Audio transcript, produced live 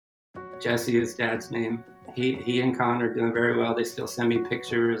Jesse is dad's name. He and Con are doing very well. They still send me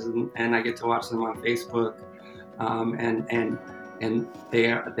pictures, and I get to watch them on Facebook. And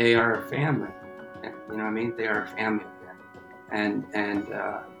they are a family. You know what I mean? They are a family again. And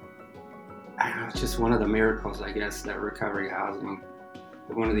I don't know, it's just one of the miracles, I guess, that recovery housing,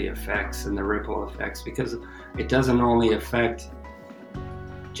 one of the effects and the ripple effects, because it doesn't only affect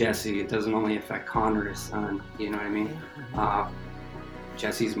Jesse, it doesn't only affect Connor, his son, you know what I mean?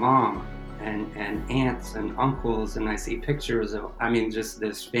 Jesse's mom and aunts and uncles, and I see pictures of, I mean, just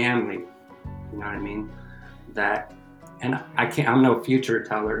this family, you know what I mean? That, and I'm no future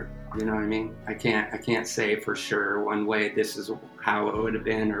teller, you know what I mean? I can't say for sure one way this is how it would have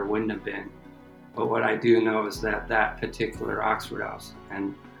been or wouldn't have been. But what I do know is that that particular Oxford House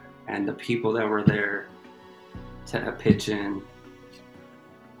and the people that were there to pitch in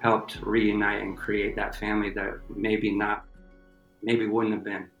helped reunite and create that family that maybe wouldn't have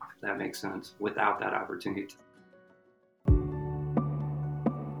been, if that makes sense, without that opportunity.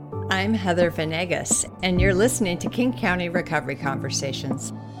 I'm Heather Venegas, and you're listening to King County Recovery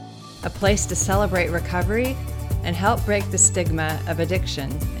Conversations, a place to celebrate recovery and help break the stigma of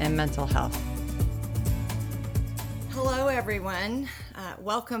addiction and mental health. Hello, everyone.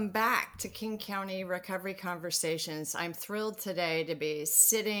 Welcome back to King County Recovery Conversations. I'm thrilled today to be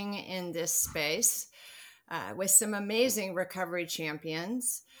sitting in this space with some amazing recovery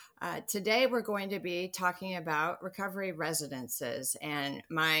champions. Today, we're going to be talking about recovery residences, and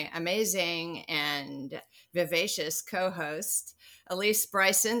my amazing and vivacious co-host, Elise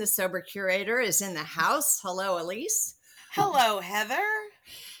Bryson, the sober curator, is in the house. Hello, Elise. Hello, Heather.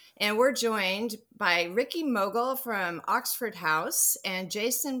 And we're joined by Ricky Mogul from Oxford House and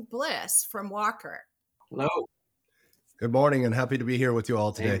Jason Bliss from Walker. Hello. Good morning, and happy to be here with you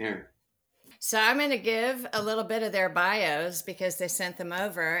all today. Same here. So I'm going to give a little bit of their bios because they sent them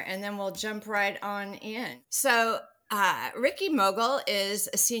over, and then we'll jump right on in. So Ricky Mogul is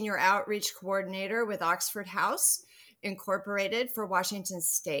a senior outreach coordinator with Oxford House Incorporated for Washington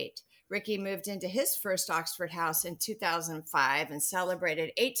State. Ricky moved into his first Oxford House in 2005 and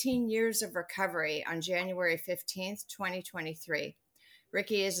celebrated 18 years of recovery on January 15th, 2023.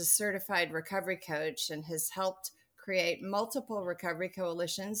 Ricky is a certified recovery coach and has helped create multiple recovery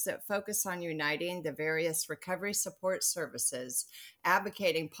coalitions that focus on uniting the various recovery support services,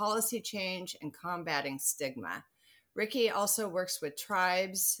 advocating policy change, and combating stigma. Ricky also works with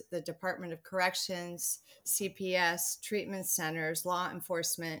tribes, the Department of Corrections, CPS, treatment centers, law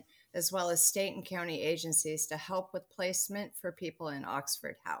enforcement, as well as state and county agencies to help with placement for people in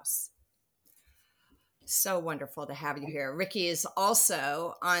Oxford House. So wonderful to have you here. Ricky is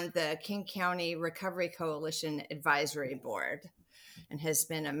also on the King County Recovery Coalition Advisory Board and has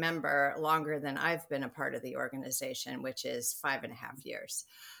been a member longer than I've been a part of the organization, which is 5.5 years.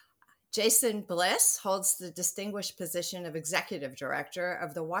 Jason Bliss holds the distinguished position of Executive Director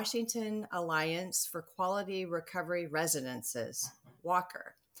of the Washington Alliance for Quality Recovery Residences,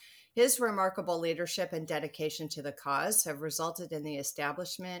 Walker. His remarkable leadership and dedication to the cause have resulted in the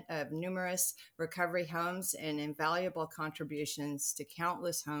establishment of numerous recovery homes and invaluable contributions to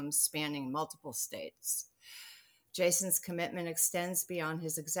countless homes spanning multiple states. Jason's commitment extends beyond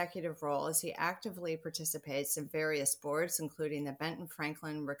his executive role as he actively participates in various boards, including the Benton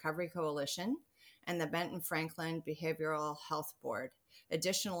Franklin Recovery Coalition and the Benton Franklin Behavioral Health Board.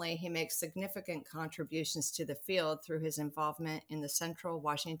 Additionally, he makes significant contributions to the field through his involvement in the Central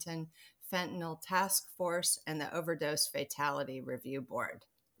Washington Fentanyl Task Force and the Overdose Fatality Review Board.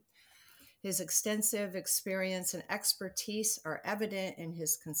 His extensive experience and expertise are evident in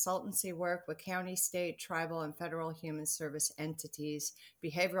his consultancy work with county, state, tribal, and federal human service entities,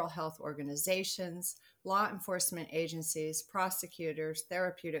 behavioral health organizations, law enforcement agencies, prosecutors,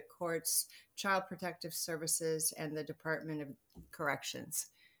 therapeutic courts, child protective services, and the Department of Corrections.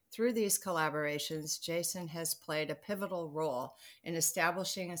 Through these collaborations, Jason has played a pivotal role in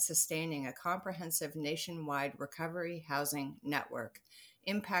establishing and sustaining a comprehensive nationwide recovery housing network,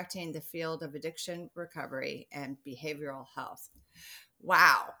 impacting the field of addiction recovery and behavioral health.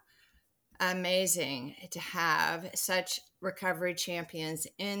 Wow. Amazing to have such recovery champions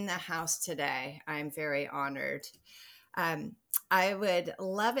in the house today. I'm very honored. I would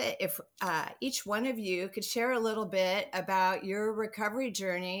love it if each one of you could share a little bit about your recovery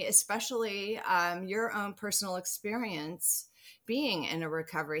journey, especially your own personal experience being in a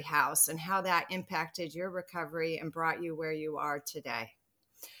recovery house and how that impacted your recovery and brought you where you are today.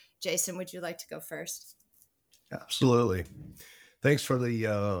 Jason, would you like to go first? Absolutely. Thanks for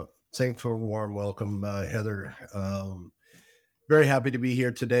the warm welcome, Heather. Very happy to be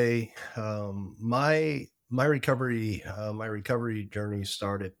here today. My my recovery journey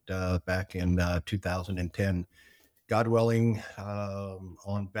started back in 2010. God willing,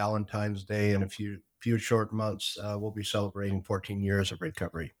 on Valentine's Day in a few short months, we'll be celebrating 14 years of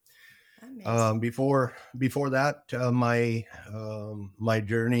recovery. Amazing. Before that, my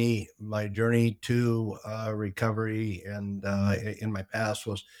journey to recovery and in my past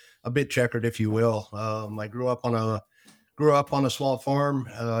was a bit checkered, if you will. I grew up on a small farm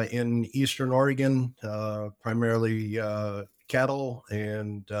in Eastern Oregon, primarily cattle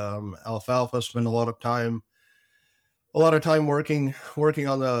and alfalfa. Spent a lot of time working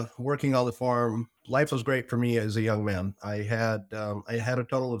on the farm. Life was great for me as a young man. I had a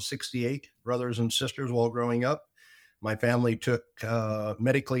total of 68 brothers and sisters while growing up. My family took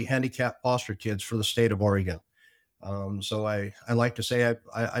medically handicapped foster kids for the state of Oregon. So I like to say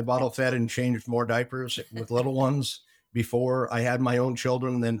I bottle fed and changed more diapers with little ones before I had my own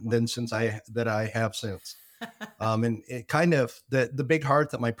children than I have since. And it kind of the big heart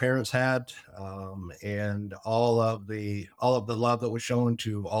that my parents had, and all of the love that was shown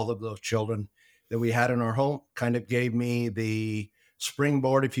to all of those children that we had in our home kind of gave me the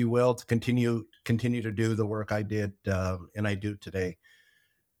springboard, if you will, to continue to do the work I did, and I do today.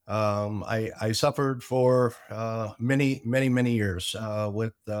 I suffered for many years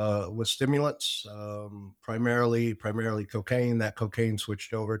with stimulants, primarily cocaine. That cocaine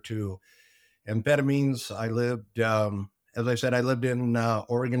switched over to amphetamines. As I said, I lived in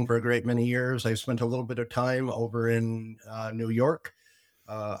Oregon for a great many years. I spent a little bit of time over in New York.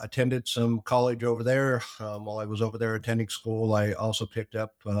 Attended some college over there. While I was over there attending school, I also picked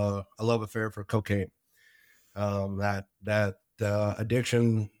up a love affair for cocaine. That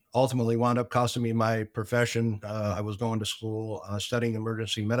addiction ultimately wound up costing me my profession. I was going to school studying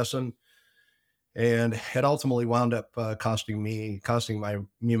emergency medicine, and it ultimately wound up costing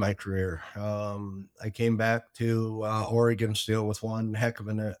my career. I came back to Oregon still with one heck of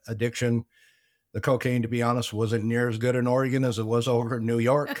an addiction. The cocaine, to be honest, wasn't near as good in Oregon as it was over in New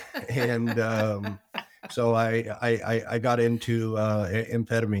York, and so I got into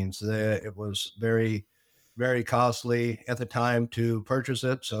amphetamines. It was very costly at the time to purchase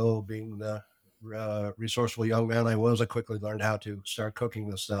it. So being the resourceful young man I was, I quickly learned how to start cooking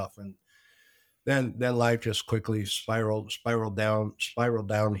the stuff, and then life just quickly spiraled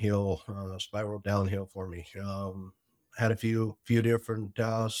downhill for me. Had a few different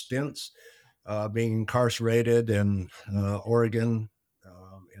stints, being incarcerated in Oregon,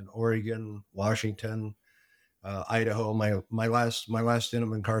 Washington, Idaho. My last stint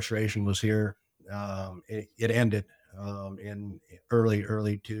of incarceration was here. It ended in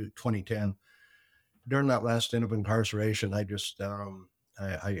early to 2010. During that last stint of incarceration, I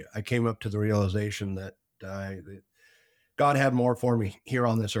came up to the realization that God had more for me here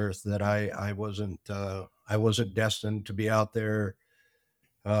on this earth. That I wasn't destined to be out there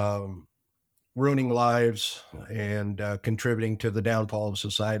ruining lives and contributing to the downfall of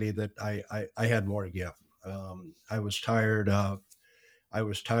society. That I had more to give. I was tired of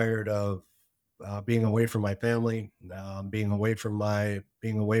being away from my family, being away from my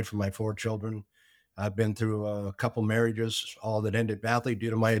four children. I've been through a couple marriages, all that ended badly due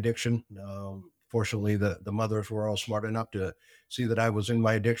to my addiction. Fortunately, the mothers were all smart enough to see that I was in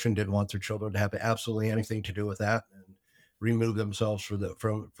my addiction, didn't want their children to have absolutely anything to do with that, and remove themselves from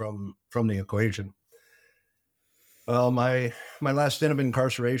the equation. My last stint of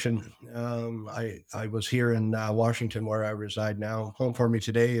incarceration, I was here in Washington, where I reside now. Home for me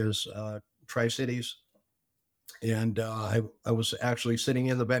today is Tri-Cities, and I was actually sitting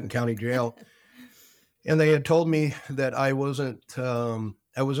in the Benton County Jail. And they had told me that I wasn't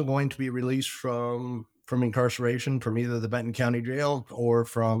going to be released from incarceration from either the Benton County Jail or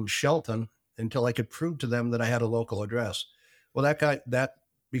from Shelton until I could prove to them that I had a local address. Well, that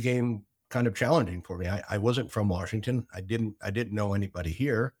became kind of challenging for me. I wasn't from Washington. I didn't know anybody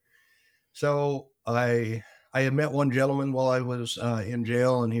here. So I had met one gentleman while I was in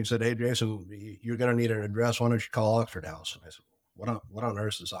jail, and he said, "Hey, Jason, you're going to need an address. Why don't you call Oxford House?" And I said, what on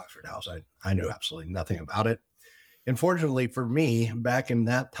earth is Oxford House? I knew absolutely nothing about it. Unfortunately for me, back in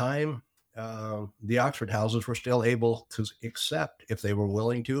that time, the Oxford houses were still able to accept, if they were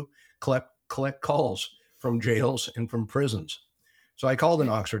willing to, collect calls from jails and from prisons. So I called an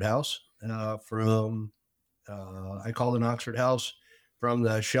Oxford House from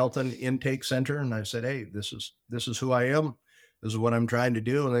the Shelton Intake Center, and I said, "Hey, this is who I am. This is what I'm trying to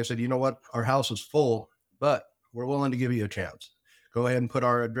do." And they said, "You know what? Our house is full, but we're willing to give you a chance. Go ahead and put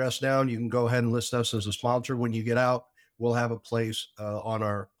our address down. You can go ahead and list us as a sponsor. When you get out, we'll have a place on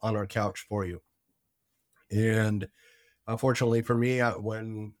our couch for you." And unfortunately for me,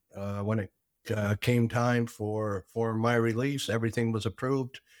 when came time for my release, everything was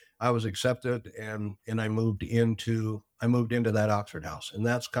approved. I was accepted, and I moved into that Oxford House, and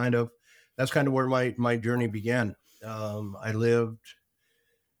that's kind of where my journey began. Um, I lived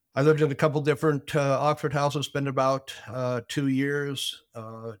I lived in a couple different Oxford houses. Spent about 2 years,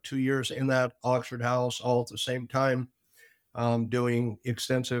 2 years in that Oxford house, all at the same time, doing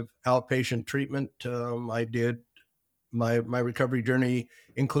extensive outpatient treatment. I did my recovery journey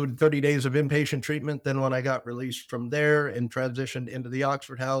included 30 days of inpatient treatment. Then when I got released from there and transitioned into the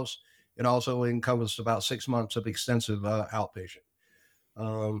Oxford House, it also encompassed about 6 months of extensive outpatient.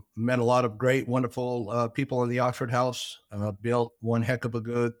 Met a lot of great, wonderful people in the Oxford House. Built one heck of a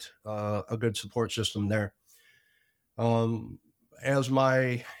good support system there. Um, as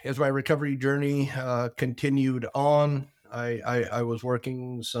my recovery journey continued on, I was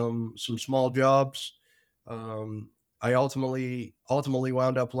working some small jobs. Um, I ultimately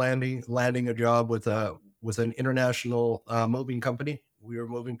wound up landing a job with an international moving company. We were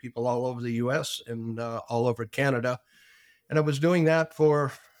moving people all over the U.S. and all over Canada, and I was doing that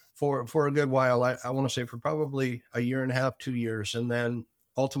for a good while. I want to say for probably a year and a half, 2 years, and then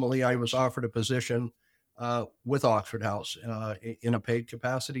ultimately I was offered a position with Oxford House in a paid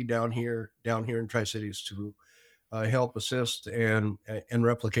capacity down here in Tri Cities to help assist and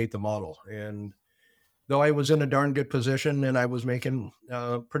replicate the model. And though I was in a darn good position and I was making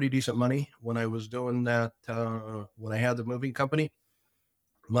pretty decent money when I was doing that, when I had the moving company,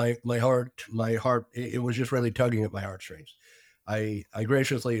 my heart, it was just really tugging at my heartstrings. I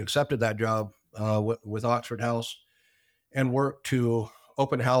graciously accepted that job with Oxford House and worked to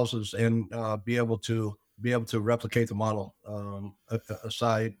open houses and be able to replicate the model,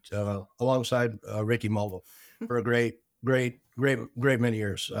 alongside Ricky Mogul for a great many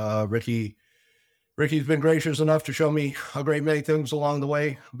years. Ricky's been gracious enough to show me a great many things along the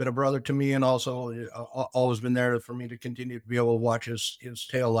way. Been a brother to me, and also always been there for me to continue to be able to watch his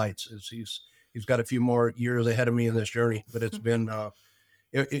tail lights as he's got a few more years ahead of me in this journey. But it's been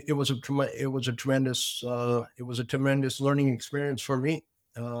it was a tremendous learning experience for me.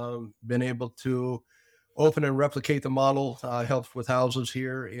 Been able to open and replicate the model. Helped with houses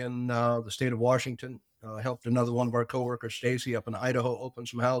here in the state of Washington. Helped another one of our coworkers, Stacy, up in Idaho, open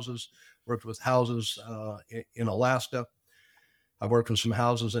some houses. Worked with houses in Alaska. I've worked with some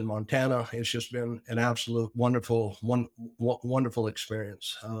houses in Montana. It's just been an absolute wonderful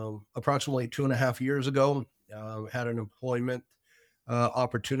experience. Approximately 2.5 years ago, had an employment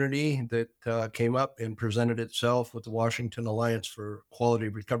opportunity that came up and presented itself with the Washington Alliance for Quality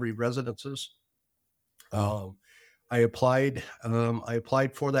Recovery Residences. Um, I applied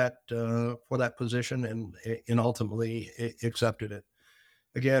for that position and ultimately accepted it.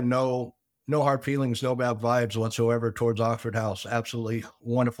 Again, no hard feelings, no bad vibes whatsoever towards Oxford House. Absolutely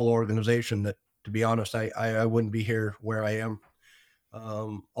wonderful organization that, to be honest, I wouldn't be here where I am.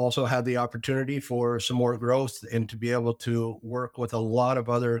 Also had the opportunity for some more growth and to be able to work with a lot of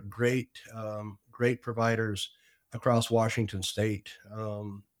other great providers across Washington State.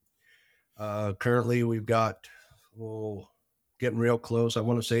 Currently, we've got, well, getting real close, I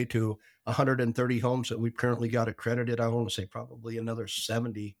want to say, to 130 homes that we've currently got accredited. I want to say probably another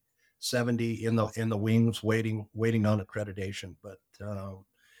 70 in the wings waiting on accreditation. But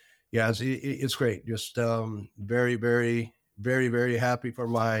yeah, it's great. Just very, very, very, very happy for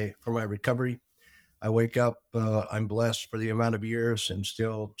my recovery. I wake up, I'm blessed for the amount of years and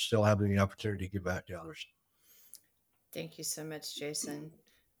still having the opportunity to give back to others. Thank you so much, Jason.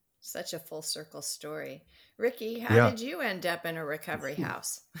 Such a full circle story. Ricky, how Yeah. did you end up in a recovery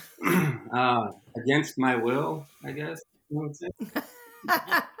house? Against my will, I guess. You know what I'm saying?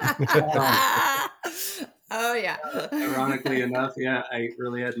 Um, Oh, yeah. Ironically enough, yeah, I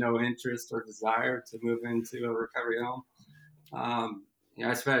really had no interest or desire to move into a recovery home. Um,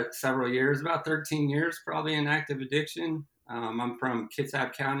 I spent several years, about 13 years, probably in active addiction. I'm from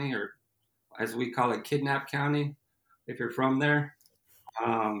Kitsap County, or as we call it, Kidnap County, if you're from there.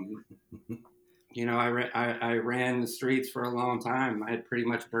 Um, I ran the streets for a long time. I had pretty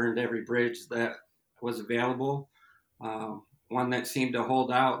much burned every bridge that was available. One that seemed to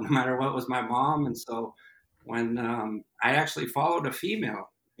hold out no matter what was my mom. And so when I actually followed a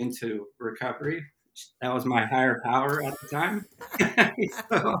female into recovery, that was my higher power at the time.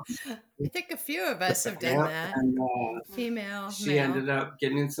 So, I think a few of us have done yeah, that. and Female, she male. ended up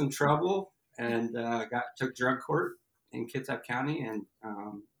getting in some trouble and took drug court in Kitsap County. And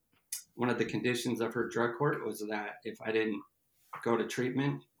one of the conditions of her drug court was that if I didn't go to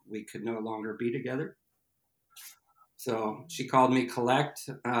treatment, we could no longer be together. So she called me collect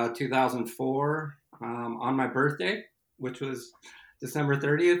 2004 on my birthday, which was December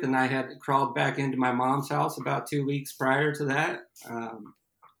 30th, and I had crawled back into my mom's house about 2 weeks prior to that.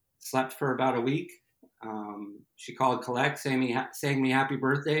 Slept for about a week. She called collect, sang me happy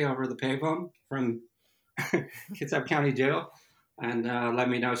birthday over the payphone from Kitsap County Jail, and let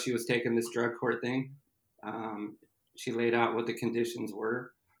me know she was taking this drug court thing. She laid out what the conditions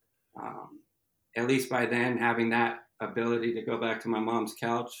were. At least by then, having that ability to go back to my mom's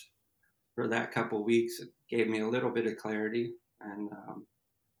couch for that couple weeks, it gave me a little bit of clarity. And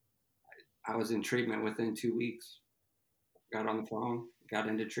I was in treatment within 2 weeks. Got on the phone, got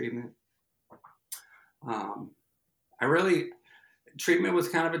into treatment. Treatment was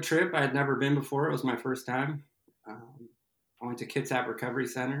kind of a trip. I had never been before. It was my first time. I went to Kitsap Recovery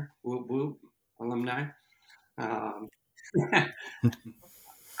Center, whoop whoop, alumni.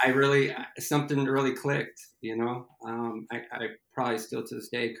 Something really clicked, you know. I probably still to this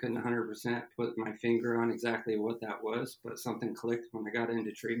day couldn't 100% put my finger on exactly what that was, but something clicked when I got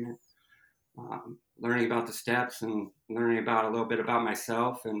into treatment. Learning about the steps and learning about a little bit about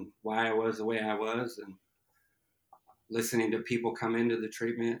myself and why I was the way I was, and listening to people come into the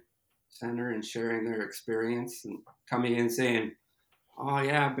treatment center and sharing their experience and coming in saying, "Oh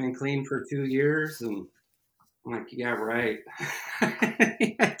yeah, I've been clean for 2 years," and I'm like, "Yeah, right."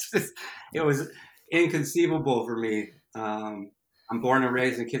 It was inconceivable for me. I'm born and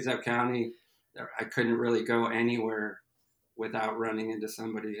raised in Kitsap County. I couldn't really go anywhere without running into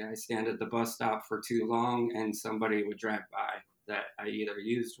somebody. I stand at the bus stop for too long and somebody would drive by that I either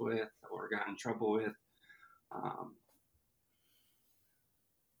used with or got in trouble with.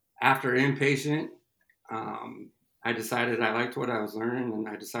 After inpatient, I decided I liked what I was learning, and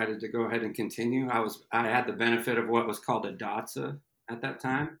I decided to go ahead and continue. I had the benefit of what was called a DOTSA at that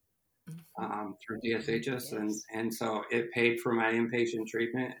time through DSHS, Yes. and so it paid for my inpatient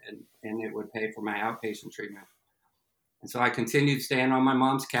treatment, and it would pay for my outpatient treatment. And so I continued staying on my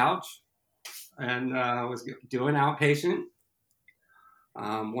mom's couch and was doing outpatient.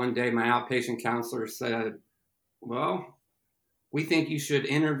 One day, my outpatient counselor said, "Well, we think you should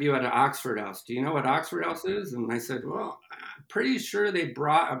interview at an Oxford House. Do you know what Oxford House is?" And I said, "Well, I'm pretty sure they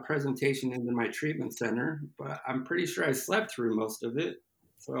brought a presentation into my treatment center, but I'm pretty sure I slept through most of it.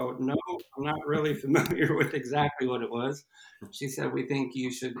 So no, I'm not really familiar with exactly what it was." She said, "We think you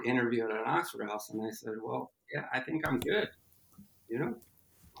should interview at an Oxford House." And I said, "Well, yeah, I think I'm good, you know?"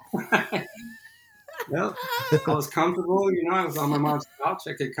 Well, I was comfortable, you know, I was on my mom's couch.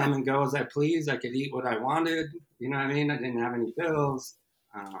 I could come and go as I pleased. I could eat what I wanted. You know what I mean? I didn't have any bills.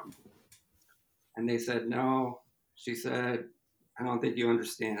 And they said, "No." She said, "I don't think you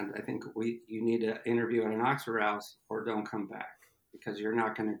understand. I think you need to interview at an Oxford House or don't come back because you're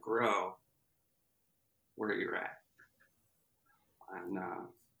not going to grow where you're at." And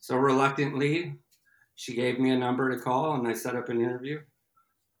so reluctantly, she gave me a number to call and I set up an interview.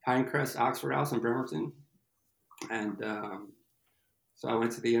 Pinecrest Oxford House in Bremerton. And so I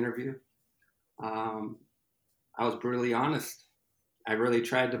went to the interview. I was brutally honest. I really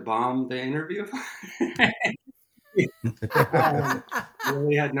tried to bomb the interview.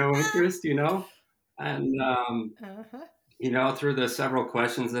 Really had no interest, you know. And, you know, through the several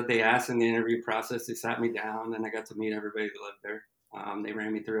questions that they asked in the interview process, they sat me down and I got to meet everybody that lived there. They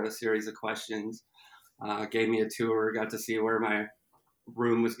ran me through a series of questions, gave me a tour, got to see where my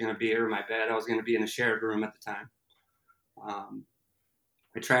room was going to be or my bed. I was going to be in a shared room at the time.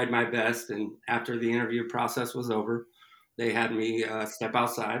 I tried my best, and after the interview process was over, they had me step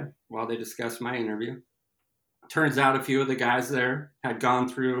outside while they discussed my interview. Turns out a few of the guys there had gone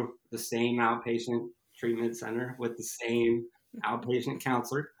through the same outpatient treatment center with the same outpatient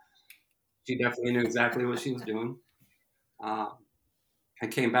counselor. She definitely knew exactly what she was doing. I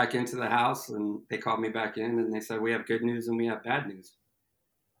came back into the house, and they called me back in, and they said, "We have good news and we have bad news.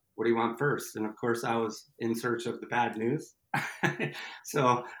 What do you want first?" And of course, I was in search of the bad news.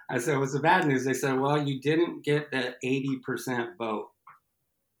 So I said, "What's the bad news?" They said, "Well, you didn't get the 80% vote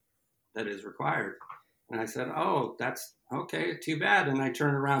that is required." And I said, "Oh, that's okay, too bad." And I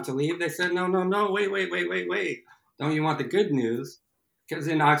turned around to leave. They said, "No, wait. Don't you want the good news?" Because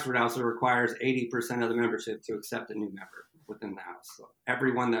in Oxford House, it requires 80% of the membership to accept a new member within the house. So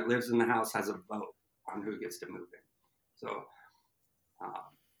everyone that lives in the house has a vote on who gets to move in. So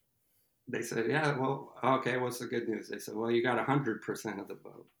they said, "Yeah, well, okay, what's the good news?" They said, "Well, you got 100% of the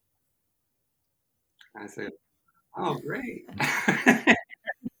vote." I said, "Oh, great."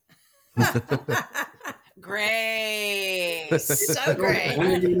 Great. So great.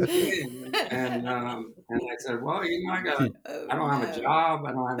 And I said, "Well, you know, I don't have a job.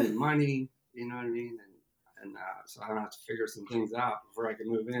 I don't have any money. You know what I mean? And so I don't have to figure some things out before I can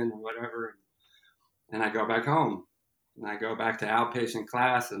move in or whatever." And I go back home. And I go back to outpatient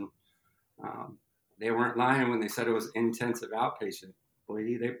class, and they weren't lying when they said it was intensive outpatient.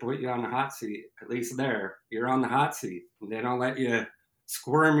 Boy, they put you on the hot seat. At least there, you're on the hot seat, and they don't let you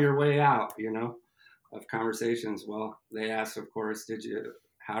squirm your way out, of conversations. Well, they asked, of course,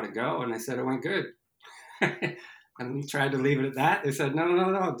 how'd it go? And I said it went good. And we tried to leave it at that. They said,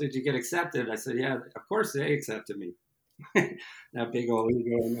 no. Did you get accepted? I said, yeah, of course they accepted me. That big old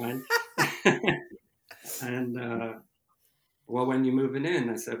ego of mine. And well, when you moving in,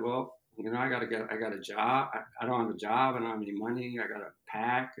 I said, well, I got a job. I don't have a job. I don't have any money. I got to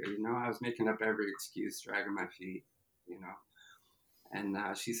pack. I was making up every excuse, dragging my feet, And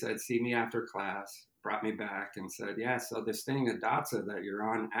she said, see me after class, brought me back and said, yeah, so this thing at DOTSA that you're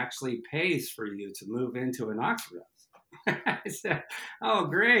on actually pays for you to move into an OXRES. I said, oh,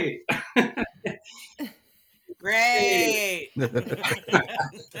 great. Great.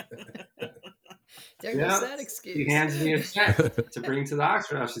 There goes that excuse. She hands me a check to bring to the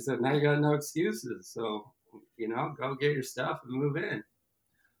OXRES. She said, now you got no excuses. So, go get your stuff and move in.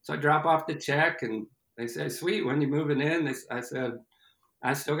 So I drop off the check and they say, sweet, when you moving in? I said,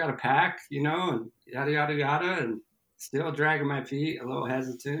 I still got to pack, and yada, yada, yada, and still dragging my feet, a little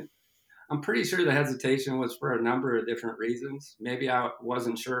hesitant. I'm pretty sure the hesitation was for a number of different reasons. Maybe I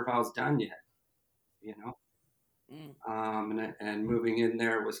wasn't sure if I was done yet, and moving in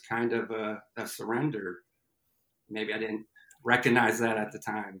there was kind of a surrender. Maybe I didn't recognize that at the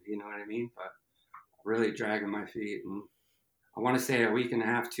time, you know what I mean? But really dragging my feet. And I want to say a week and a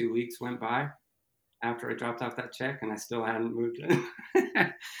half, 2 weeks went by after I dropped off that check, and I still hadn't moved in.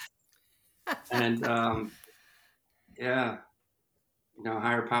 And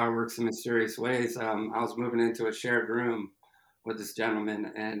higher power works in mysterious ways. I was moving into a shared room with this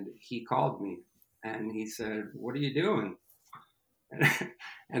gentleman, and he called me, and he said, what are you doing?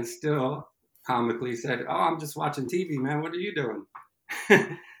 And still comically said, oh, I'm just watching TV, man. What are you doing?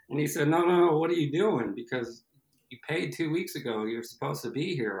 And he said, no, what are you doing? Because you paid 2 weeks ago. You're supposed to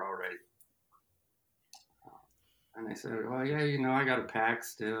be here already. And I said, well, yeah, I got to pack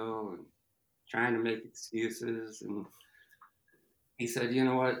still and trying to make excuses. And he said, you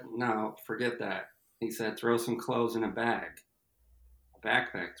know what? No, forget that. He said, throw some clothes in a backpack.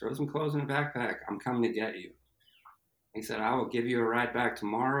 Throw some clothes in a backpack. I'm coming to get you. He said, I will give you a ride back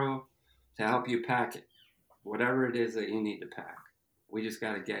tomorrow to help you pack it. Whatever it is that you need to pack. We just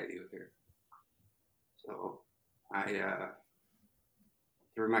got to get you here. So I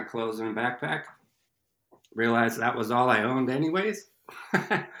threw my clothes in a backpack. Realized that was all I owned anyways.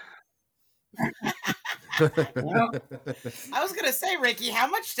 Well, I was going to say, Ricky, how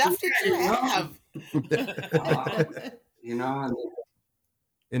much stuff did you have? And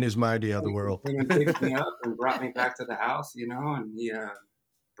in his mind, the other world. He picked me up and brought me back to the house, and he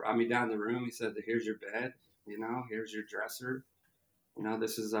brought me down the room. He said, here's your bed, here's your dresser.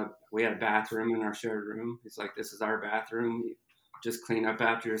 We had a bathroom in our shared room. He's like, this is our bathroom. You just clean up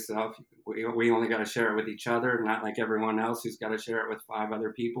after yourself. We only got to share it with each other, not like everyone else who's got to share it with 5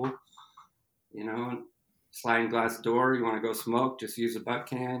 other people. Sliding glass door, you want to go smoke, just use a butt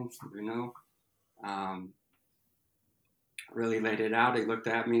can, Really laid it out. He looked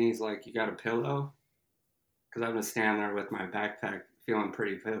at me. He's like, you got a pillow? Because I'm just standing there with my backpack feeling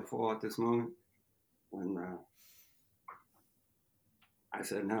pretty pitiful at this moment. And I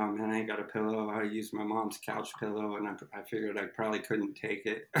said, no, man, I ain't got a pillow. I used my mom's couch pillow, and I figured I probably couldn't take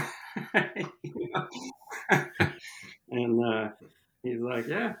it. And he's like,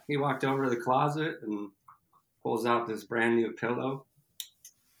 yeah. He walked over to the closet and pulls out this brand new pillow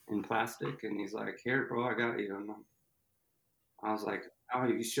in plastic. And he's like, here, bro, I got you. And I was like, oh, are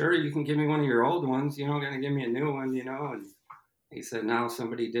you sure you can give me one of your old ones? You're not going to give me a new one, And he said, no,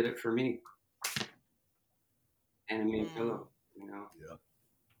 somebody did it for me. Handed me a pillow, Yeah.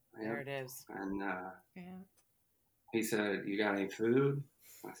 There it is. And he said, you got any food?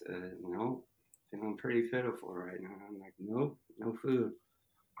 I said, no, feeling pretty pitiful right now. I'm like, nope, no food.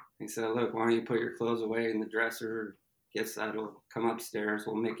 He said, look, why don't you put your clothes away in the dresser, get settled, come upstairs,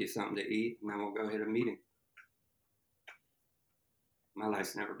 we'll make you something to eat, and then we'll go hit a meeting. My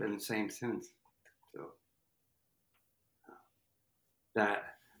life's never been the same since. So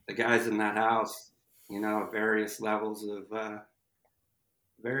that the guys in that house, various levels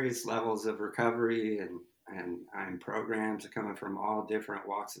of recovery and I'm programs coming from all different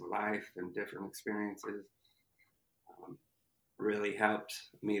walks of life and different experiences. Really helped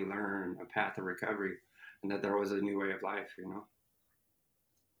me learn a path of recovery and that there was a new way of life,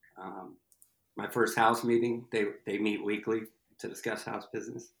 My first house meeting, they meet weekly to discuss house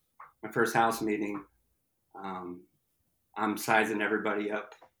business. My first house meeting, I'm sizing everybody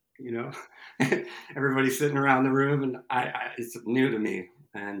up you know. Everybody's sitting around the room, and it's new to me,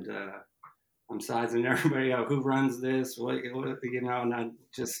 and I'm sizing everybody out. Who runs this? What you know? And I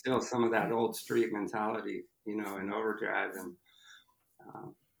just still some of that old street mentality, you know, in overdrive, and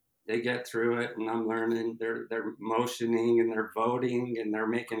they get through it, and I'm learning. They're motioning and they're voting and they're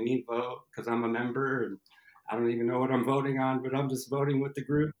making me vote because I'm a member, and I don't even know what I'm voting on, but I'm just voting with the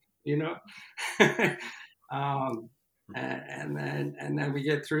group, you know. um, and then we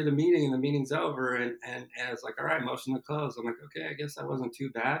get through the meeting and the meeting's over, and it's like, all right, motion to close. I'm like, okay, I guess that wasn't too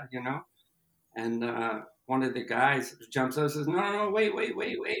bad, you know. And one of the guys jumps up and says, no, wait,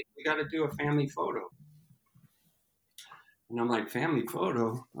 we got to do a family photo. And I'm like, family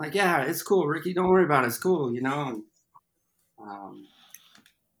photo? Like, yeah, it's cool, Ricky. Don't worry about it. It's cool, you know. And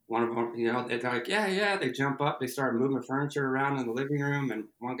one of them, you know, they're like, yeah. They jump up. They start moving furniture around in the living room. And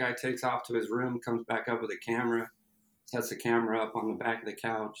one guy takes off to his room, comes back up with a camera, sets the camera up on the back of the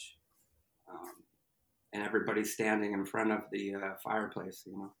couch. And everybody's standing in front of the fireplace,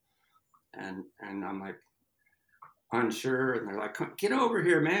 you know. And I'm like, unsure. And they're like, get over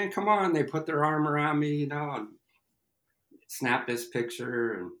here, man. Come on. They put their arm around me, you know, and snap this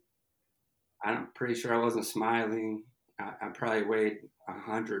picture. And I'm pretty sure I wasn't smiling. I probably weighed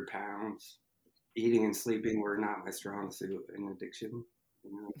 100 pounds. Eating and sleeping were not my strong suit in addiction.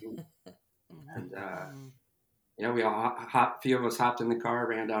 You know what I mean? And yeah, we all few of us hopped in the car,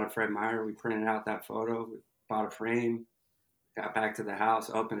 ran down to Fred Meyer. We printed out that photo, we bought a frame, got back to the house,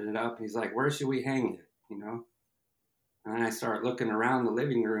 opened it up. He's like, where should we hang it? You know? And I start looking around the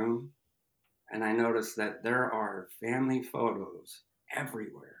living room, and I noticed that there are family photos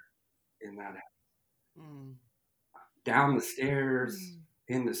everywhere in that house. Down the stairs,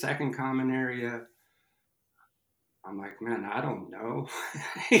 in the second common area. I'm like, man, I don't know.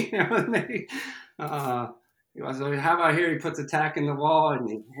 You know, and he was like, how about here? He puts a tack in the wall and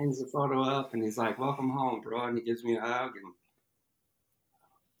he hangs the photo up, and he's like, welcome home, bro. And he gives me a hug. And,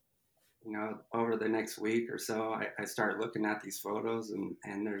 you know, over the next week or so, I start looking at these photos, and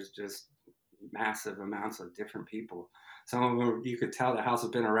there's just massive amounts of different people. Some of them, you could tell the house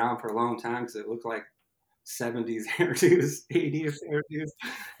had been around for a long time because it looked like 70s hairdos, 80s hairdos,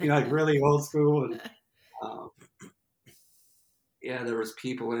 you know, like really old school. And yeah, there was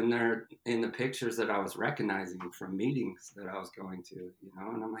people in there in the pictures that I was recognizing from meetings that I was going to, you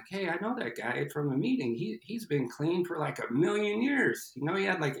know. And I'm like, hey, I know that guy from a meeting. He's been clean for like 1,000,000 years. You know, he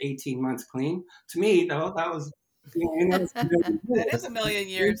had like 18 months clean. To me, though, that was, you know, that is 1,000,000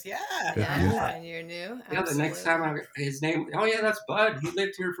 years. Yeah. And you're new. Yeah, the next time his name, oh yeah, that's Bud. He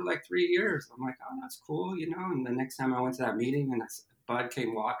lived here for like 3 years. I'm like, oh, that's cool, you know. And the next time I went to that meeting and Bud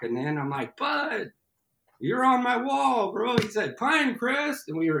came walking in, I'm like, Bud, you're on my wall, bro. He said, Pinecrest.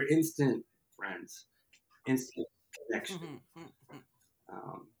 And we were instant friends, instant connection.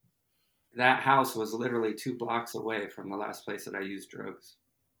 That house was literally 2 blocks away from the last place that I used drugs.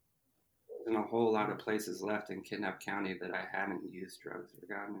 And a whole lot of places left in Kidnap County that I hadn't used drugs or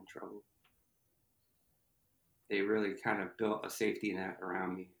gotten in trouble. They really kind of built a safety net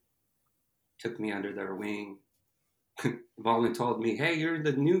around me, took me under their wing. Baldwin told me, hey, you're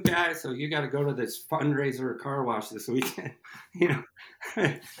the new guy, so you got to go to this fundraiser car wash this weekend. You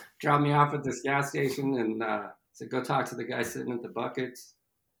know, dropped me off at this gas station and said, go talk to the guy sitting at the buckets.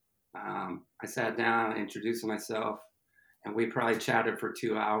 I sat down, introduced myself, and we probably chatted for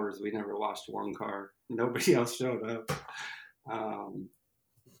 2 hours. We never washed one car. Nobody else showed up.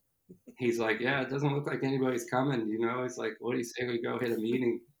 He's like, yeah, it doesn't look like anybody's coming. You know, he's like, what do you say we go hit a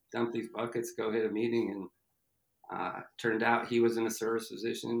meeting, dump these buckets, go hit a meeting? And turned out he was in a service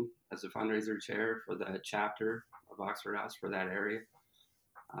position as a fundraiser chair for the chapter of Oxford House for that area.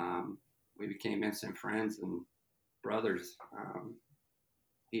 We became instant friends and brothers.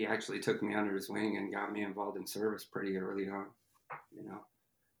 He actually took me under his wing and got me involved in service pretty early on, you know,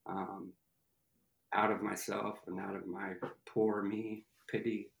 out of myself and out of my poor me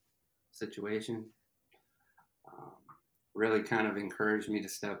pity situation. Really kind of encouraged me to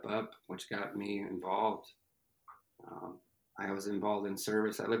step up, which got me involved. I was involved in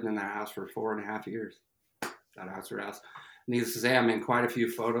service. I lived in that house for 4.5 years, that Oxford House. Needless to say, I'm in quite a few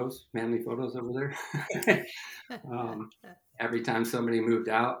photos, family photos over there. Every time somebody moved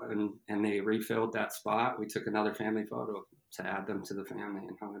out and they refilled that spot, we took another family photo to add them to the family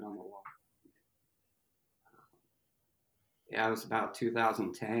and hung it on the wall. Yeah, it was about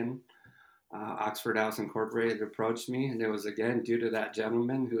 2010. Oxford House Incorporated approached me, and it was again due to that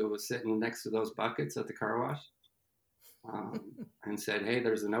gentleman who was sitting next to those buckets at the car wash. And said, hey,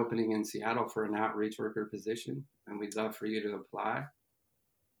 there's an opening in Seattle for an outreach worker position, and we'd love for you to apply.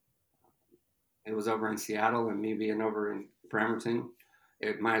 It was over in Seattle, and me being over in Bremerton,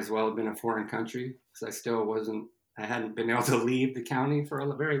 it might as well have been a foreign country because I hadn't been able to leave the county for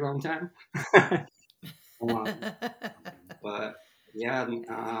a very long time. But yeah,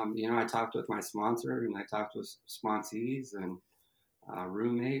 I talked with my sponsor and I talked with sponsees and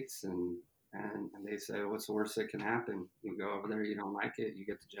roommates, and they say, what's the worst that can happen? You go over there, you don't like it, you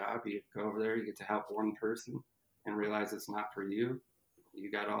get the job, you go over there, you get to help one person and realize it's not for you.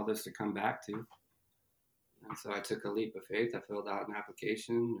 You got all this to come back to. And so I took a leap of faith. I filled out an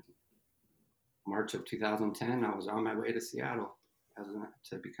application. March of 2010, I was on my way to Seattle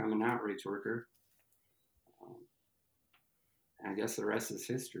to become an outreach worker. I guess the rest is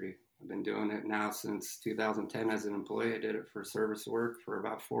history. I've been doing it now since 2010 as an employee. I did it for service work for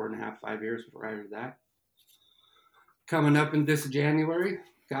about 4.5, 5 years prior to that. Coming up in this January,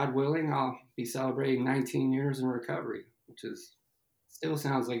 God willing, I'll be celebrating 19 years in recovery, which is still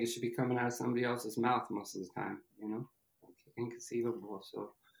sounds like it should be coming out of somebody else's mouth most of the time, inconceivable.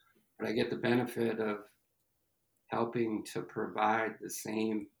 So, but I get the benefit of helping to provide the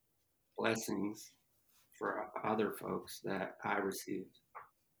same blessings for other folks that I received.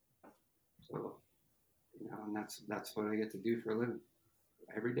 So, and that's what I get to do for a living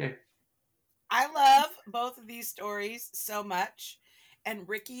every day. I love both of these stories so much. And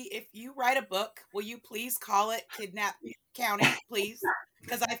Ricky, if you write a book, will you please call it Kidnap County, please?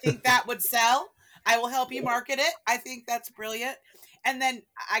 Because I think that would sell. I will help you market it. I think that's brilliant. And then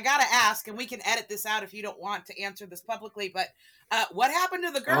I got to ask, and we can edit this out if you don't want to answer this publicly, but what happened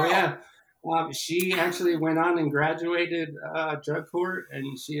to the girl? Oh, yeah. She actually went on and graduated drug court,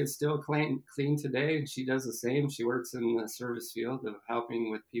 and she is still clean today. She does the same. She works in the service field of helping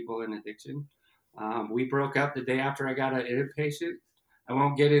with people in addiction. We broke up the day after I got an inpatient. I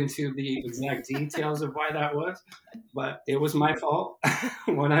won't get into the exact details of why that was, but it was my fault,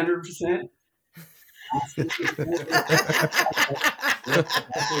 100%.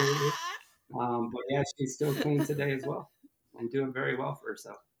 But yeah, she's still clean today as well and doing very well for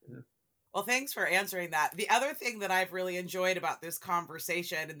herself. Yeah. Well, thanks for answering that. The other thing that I've really enjoyed about this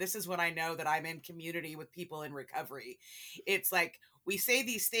conversation, and this is when I know that I'm in community with people in recovery, it's like we say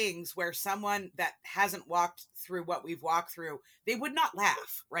these things where someone that hasn't walked through what we've walked through, they would not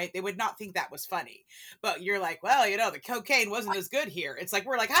laugh, right? They would not think that was funny. But you're like, well, the cocaine wasn't as good here. It's like,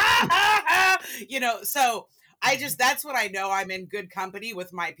 we're like, ha, ha, ha, so that's what I know. I'm in good company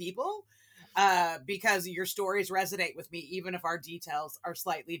with my people. Because your stories resonate with me, even if our details are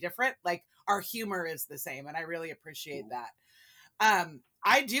slightly different. Like our humor is the same, and I really appreciate that.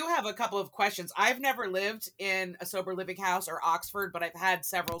 I do have a couple of questions. I've never lived in a sober living house or Oxford, but I've had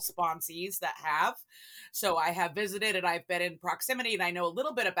several sponsees that have. So I have visited and I've been in proximity and I know a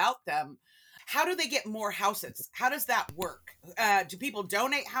little bit about them. How do they get more houses? How does that work? Do people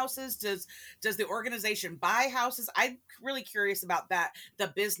donate houses? Does the organization buy houses? I'm really curious about that, the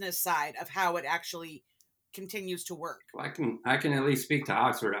business side of how it actually continues to work. Well, I can at least speak to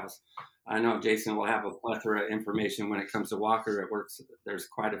Oxford House. I know Jason will have a plethora of information when it comes to Walker. It works. There's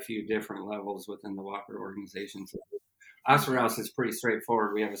quite a few different levels within the Walker organization. So Oxford House is pretty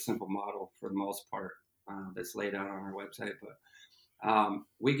straightforward. We have a simple model for the most part that's laid out on our website, but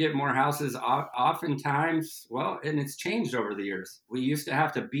we get more houses oftentimes. Well, and it's changed over the years. We used to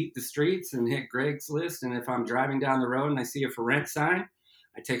have to beat the streets and hit Craigslist. And if I'm driving down the road and I see a for rent sign,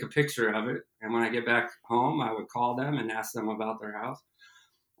 I take a picture of it. And when I get back home, I would call them and ask them about their house.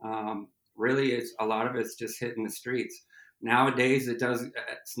 Really, a lot of it's just hitting the streets. Nowadays,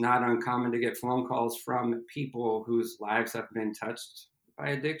 it's not uncommon to get phone calls from people whose lives have been touched by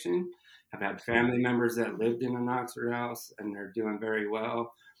addiction. I've had family members that lived in an Oxford House and they're doing very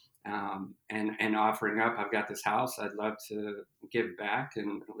well, and offering up, I've got this house, I'd love to give back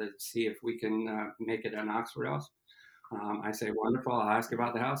and let's see if we can make it an Oxford House. I say, wonderful, I'll ask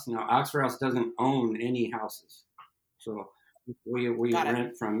about the house. Now, Oxford House doesn't own any houses. So we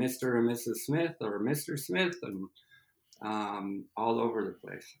rent from Mr. and Mrs. Smith or Mr. Smith and all over the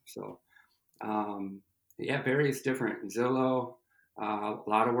place. So, various different Zillow, a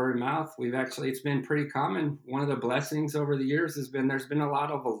lot of word of mouth. It's been pretty common. One of the blessings over the years has been there's been a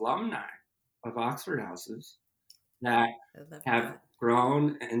lot of alumni of Oxford Houses that have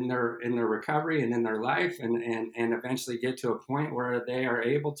grown in their recovery and in their life and eventually get to a point where they are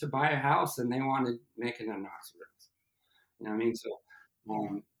able to buy a house and they want to make it an Oxford House. You know what I mean? So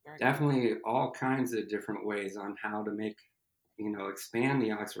definitely all kinds of different ways on how to make, expand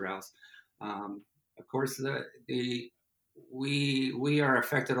the Oxford House. Of course, we are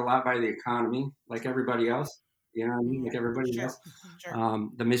affected a lot by the economy, like everybody else. You know what I mean? Like everybody else. Sure.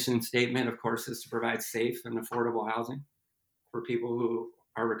 The mission statement, of course, is to provide safe and affordable housing for people who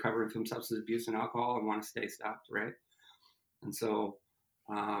are recovering from substance abuse and alcohol and want to stay stopped, right? And so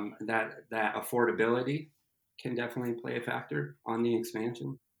that affordability can definitely play a factor on the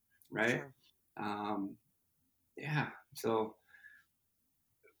expansion, right? Sure. Yeah. So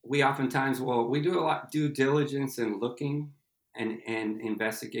we oftentimes we do a lot due diligence and looking and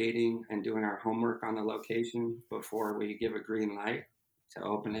investigating and doing our homework on the location before we give a green light to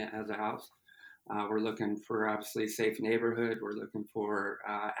open it as a house. We're looking for obviously safe neighborhood. We're looking for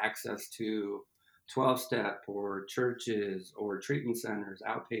access to 12-step or churches or treatment centers,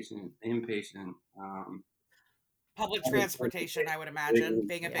 outpatient, inpatient. Public transportation, I would imagine,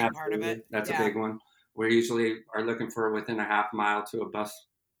 being a big part of it. That's a Yeah. big one. We usually are looking for within a half mile to a bus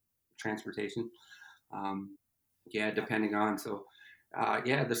transportation. Depending on. So,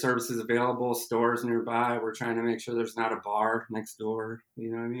 the service is available, stores nearby. We're trying to make sure there's not a bar next door,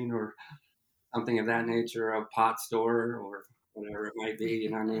 you know what I mean? Or something of that nature, a pot store or whatever it might be.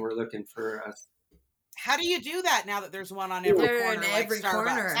 You know what I mean? We're looking for a. How do you do that now that there's one on every They're corner in like every Starbucks?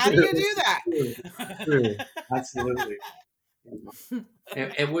 corner. How do you do that? True. Absolutely.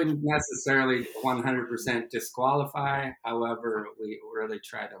 It wouldn't necessarily 100% disqualify. However, we really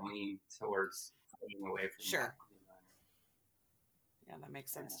try to lean towards getting away from Sure. that. Yeah, that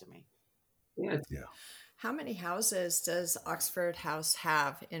makes sense to me. Yeah. How many houses does Oxford House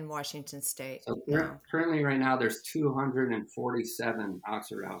have in Washington State? So currently, right now, there's 247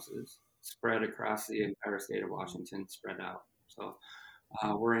 Oxford houses spread across the entire state of Washington, spread out. So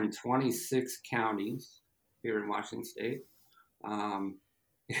we're in 26 counties here in Washington State.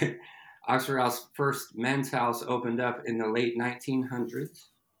 Oxford House first men's house opened up in the late 1900s.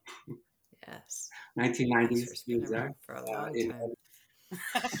 Yes. 1990s, to be exact. Around for a long time.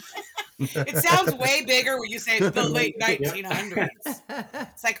 It sounds way bigger when you say the late 1900s.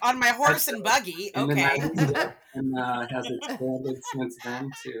 It's like on my horse and buggy. Okay. And has expanded since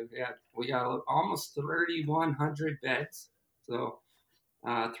then too. Yeah, we got almost 3,100 beds. So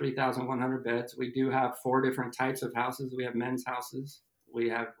 3,100 beds. We do have 4 different types of houses. We have men's houses. We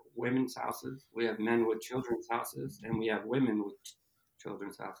have women's houses. We have men with children's houses. And we have women with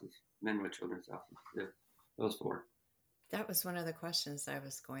children's houses. Men with children's houses. Yeah, those 4. That was one of the questions I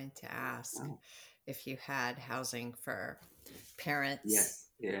was going to ask. Oh. If you had housing for parents. Yes.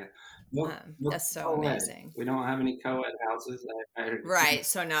 Yeah. That's so co-ed. Amazing. We don't have any co-ed houses. Right.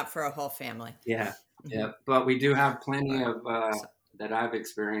 So not for a whole family. Yeah. Yeah. But we do have plenty of that I've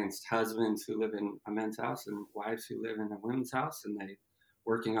experienced, husbands who live in a men's house and wives who live in a women's house, and they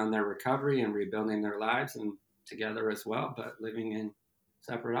working on their recovery and rebuilding their lives and together as well, but living in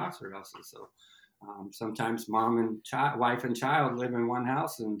separate Oxford houses. So sometimes mom and wife and child live in one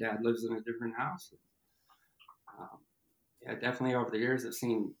house and dad lives in a different house. Definitely over the years, I've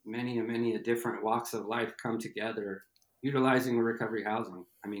seen many different walks of life come together utilizing recovery housing.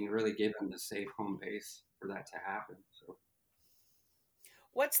 I mean, really give them the safe home base for that to happen. So,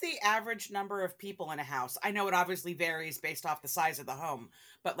 what's the average number of people in a house? I know it obviously varies based off the size of the home,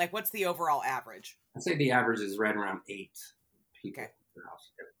 but like, what's the overall average? I'd say the average is right around 8 people per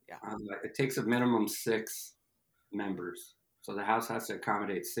house. Yeah. It takes a minimum 6 members. So the house has to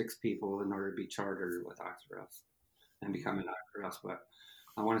accommodate 6 people in order to be chartered with Oxford House and become an Oxford House. But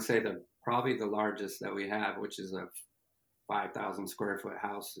I want to say probably the largest that we have, which is a 5,000 square foot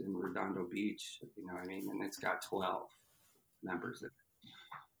house in Redondo Beach, you know what I mean? And it's got 12 members in it.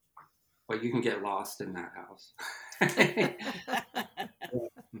 But you can get lost in that house.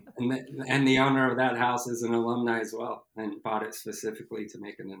 And the owner of that house is an alumni as well and bought it specifically to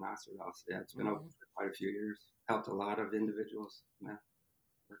make it an Oxford House. Yeah, it's been open for quite a few years. Helped a lot of individuals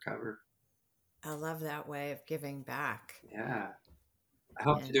recover. I love that way of giving back. Yeah. I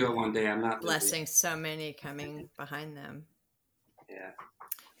hope to do it one day. I'm not blessing so many coming behind them. Yeah.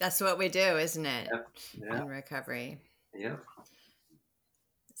 That's what we do, isn't it? Yep. Yeah. In recovery. Yep.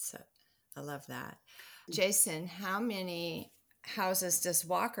 So I love that. Jason, how many houses does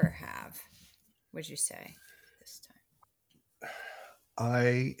Walker have, would you say, this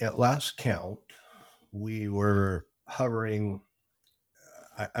time? At last count, we were hovering,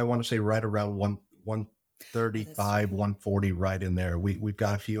 I want to say right around 135, 140, right in there. We've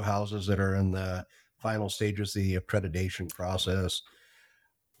got a few houses that are in the final stages of the accreditation process.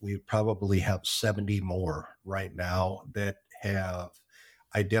 We probably have 70 more right now that have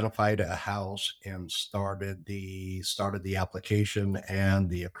identified a house and started the application and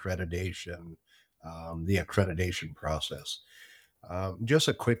the accreditation process. Just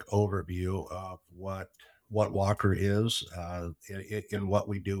a quick overview of what Walker is in what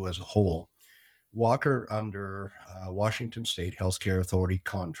we do as a whole. Walker, under Washington State Healthcare Authority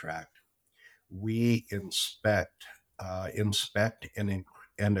contract, we inspect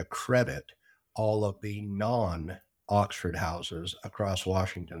and accredit all of the non Oxford houses across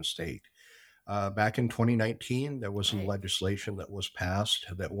Washington state. Back in 2019, there was some Right. legislation that was passed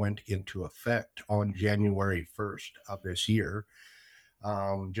that went into effect on January 1st of this year.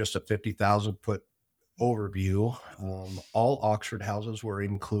 Just a 50,000 foot overview. All Oxford houses were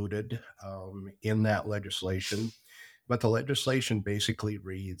included in that legislation, but the legislation basically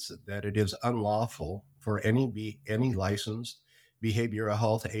reads that it is unlawful for any licensed behavioral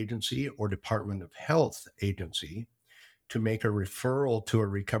health agency or Department of Health agency to make a referral to a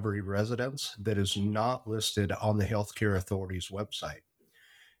recovery residence that is not listed on the Healthcare Authority's website.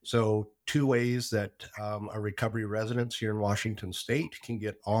 So, two ways that a recovery residence here in Washington State can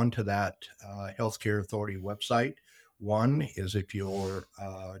get onto that Healthcare Authority website. One is if you're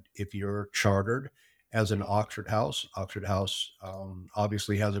chartered as an Oxford House. Oxford House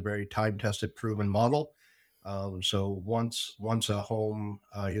obviously has a very time-tested, proven model. So once a home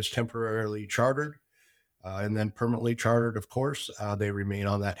is temporarily chartered, and then permanently chartered, of course, they remain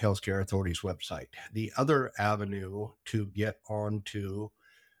on that Healthcare Authority's website. The other avenue to get onto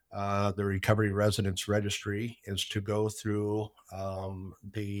the Recovery Residence Registry is to go through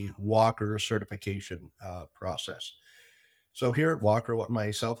the Walker certification process. So here at Walker, what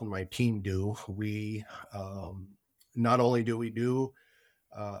myself and my team do, we not only do we do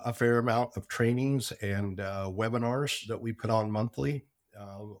a fair amount of trainings and webinars that we put on monthly,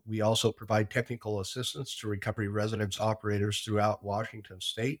 we also provide technical assistance to recovery residence operators throughout Washington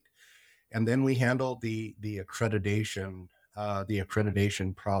state. And then we handle the accreditation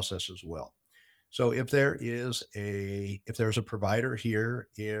process as well. So if there's a provider here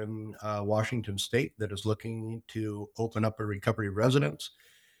in Washington state that is looking to open up a recovery residence,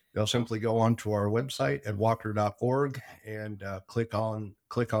 they'll simply go onto our website at walker.org and click on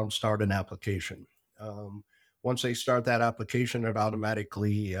start an application. Once they start that application, it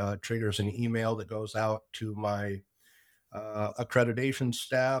automatically triggers an email that goes out to my accreditation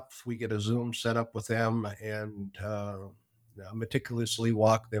staff. We get a Zoom set up with them and meticulously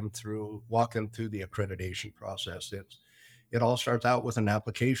walk them through the accreditation process. It all starts out with an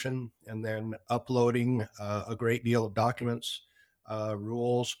application and then uploading a great deal of documents,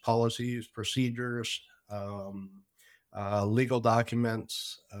 rules, policies, procedures, legal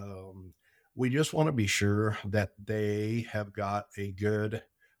documents. We just want to be sure that they have got a good,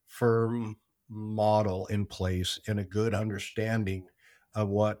 firm model in place and a good understanding of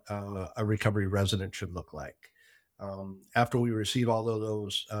what a recovery resident should look like. After we receive all of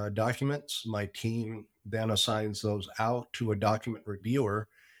those documents, my team then assigns those out to a document reviewer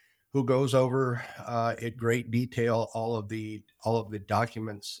who goes over in great detail all of the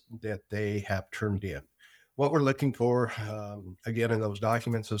documents that they have turned in. What we're looking for, again, in those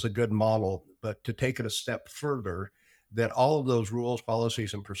documents is a good model, but to take it a step further, that all of those rules,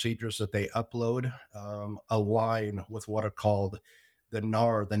 policies, and procedures that they upload align with what are called the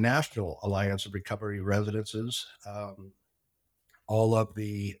NAR, the National Alliance of Recovery Residences. All of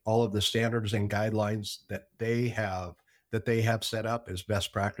the standards and guidelines that they have set up as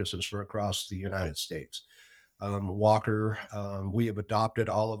best practices for across the United States. Walker, we have adopted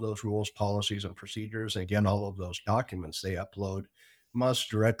all of those rules, policies, and procedures. And again, all of those documents they upload must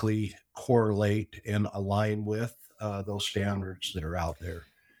directly correlate and align with those standards that are out there.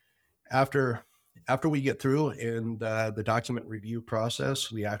 After we get through in the document review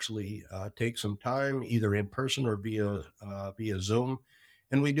process, we actually take some time, either in person or via Zoom,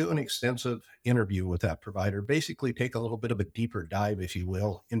 and we do an extensive interview with that provider. Basically, take a little bit of a deeper dive, if you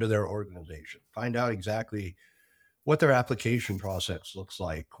will, into their organization. Find out exactly what their application process looks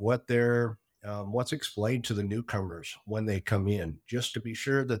like, what's explained to the newcomers when they come in, just to be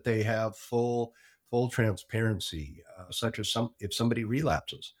sure that they have full transparency, such as if somebody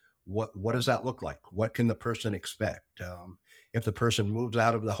relapses. What does that look like? What can the person expect? If the person moves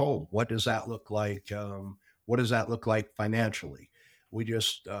out of the home, what does that look like? What does that look like financially? We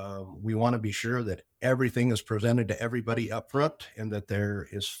want to be sure that everything is presented to everybody up front and that there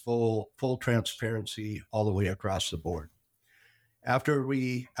is full transparency all the way across the board. After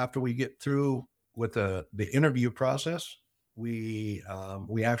we get through with the interview process, we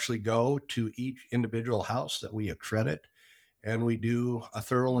actually go to each individual house that we accredit, and we do a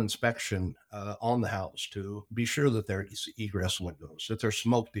thorough inspection on the house to be sure that there's egress windows, that there's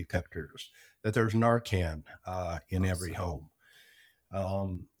smoke detectors, that there's Narcan in every home.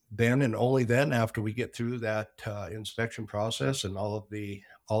 Then and only then, after we get through that inspection process and all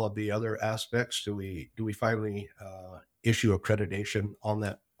of the other aspects, do we finally issue accreditation on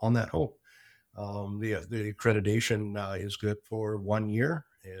that home. The accreditation is good for 1 year,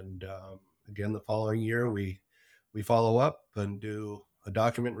 and again, the following year we follow up and do a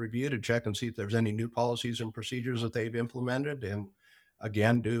document review to check and see if there's any new policies and procedures that they've implemented. And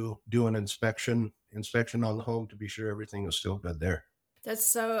again, do an inspection on the home to be sure everything is still good there. That's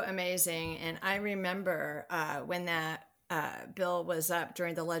so amazing. And I remember when that bill was up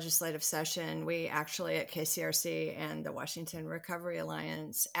during the legislative session, we actually at KCRC and the Washington Recovery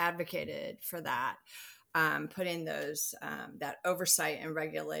Alliance advocated for that, putting those that oversight and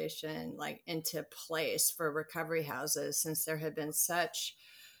regulation like into place for recovery houses, since there had been such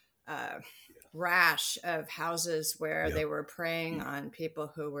rash of houses where they were preying on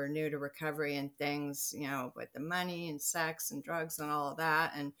people who were new to recovery and things, with the money and sex and drugs and all of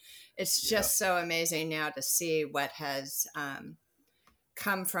that. And it's just so amazing now to see what has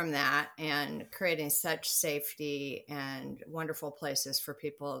come from that, and creating such safety and wonderful places for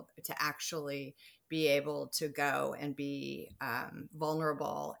people to actually be able to go and be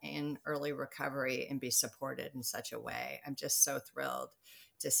vulnerable in early recovery and be supported in such a way. I'm just so thrilled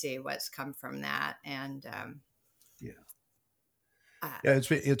to see what's come from that. And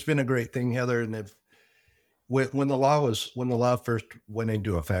it's been a great thing, Heather. And when the law first went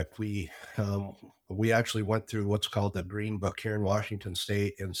into effect, we actually went through what's called the Green Book here in Washington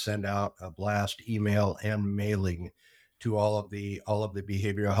State and sent out a blast email and mailing to all of the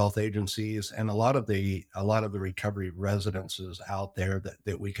behavioral health agencies and a lot of the recovery residences out there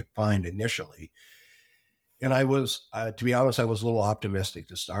that we could find initially. And I was, to be honest, I was a little optimistic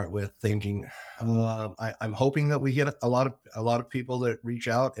to start with, thinking I'm hoping that we get a lot of people that reach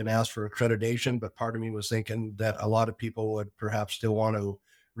out and ask for accreditation. But part of me was thinking that a lot of people would perhaps still want to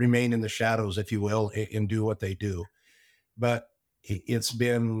remain in the shadows, if you will, and do what they do. But it's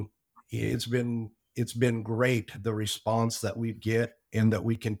been great, the response that we get and that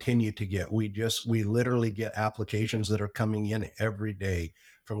we continue to get. We literally get applications that are coming in every day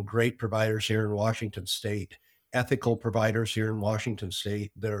from great providers here in Washington State, ethical providers here in Washington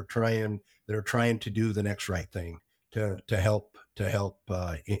State that are trying to do the next right thing to help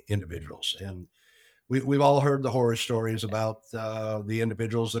individuals. And we've all heard the horror stories about the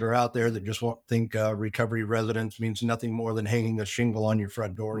individuals that are out there that just won't think recovery residence means nothing more than hanging a shingle on your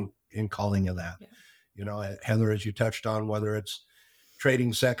front door and calling it that. Yeah. Heather, as you touched on, whether it's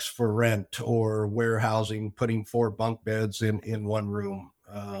trading sex for rent or warehousing, putting 4 bunk beds in one room,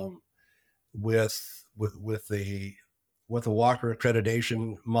 with the Walker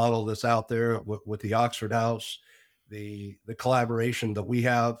accreditation model that's out there, with the Oxford House, the collaboration that we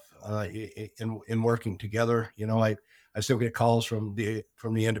have in working together. I still get calls from the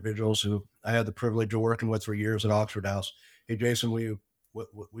individuals who I had the privilege of working with for years at Oxford House. Hey, Jason, we've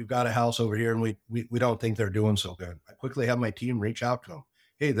got a house over here and we don't think they're doing so good. I quickly have my team reach out to them.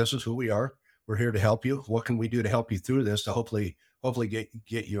 Hey, this is who we are. We're here to help you. What can we do to help you through this to hopefully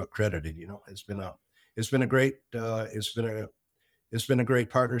get you accredited? It's been a great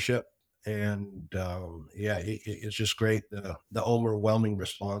partnership. And it's just great. The overwhelming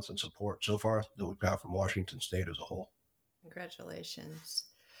response and support so far that we've got from Washington State as a whole. Congratulations.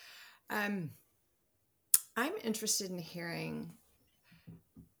 I'm interested in hearing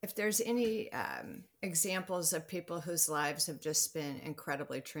if there's any examples of people whose lives have just been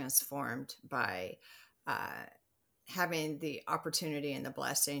incredibly transformed by having the opportunity and the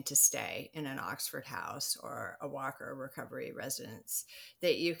blessing to stay in an Oxford House or a Walker recovery residence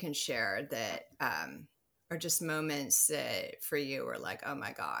that you can share, that are just moments that for you are like, oh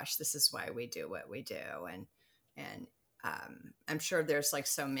my gosh, this is why we do what we do. And I'm sure there's like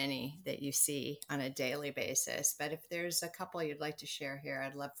so many that you see on a daily basis, but if there's a couple you'd like to share here,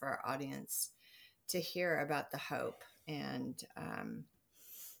 I'd love for our audience to hear about the hope and,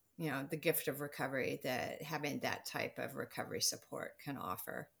 the gift of recovery that having that type of recovery support can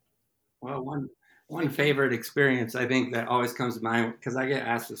offer. Well, one favorite experience I think that always comes to mind, because I get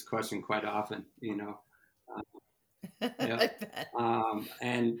asked this question quite often,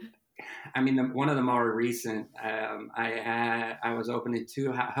 and I mean, one of the more recent, I was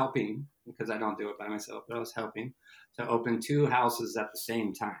helping, because I don't do it by myself, but I was helping to open 2 houses at the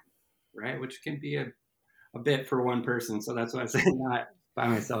same time, right? Which can be a bit for one person. So that's why I say not by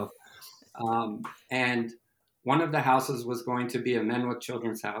myself. And one of the houses was going to be a men with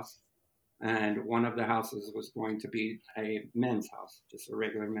children's house. And one of the houses was going to be a men's house, just a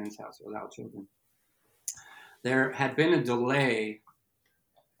regular men's house without children. There had been a delay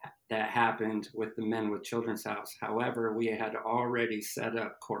that happened with the men with children's house. However, we had already set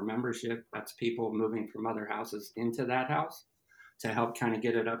up core membership. That's people moving from other houses into that house to help kind of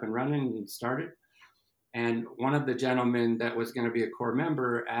get it up and running and started. And one of the gentlemen that was going to be a core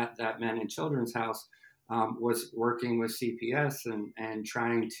member at that men and children's house was working with CPS and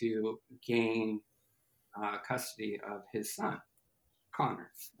trying to gain custody of his son,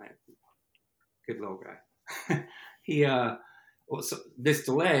 Connor, right? Good little guy. So this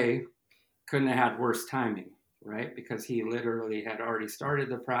delay couldn't have had worse timing, right? Because he literally had already started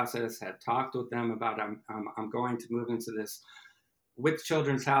the process, had talked with them about, I'm going to move into this with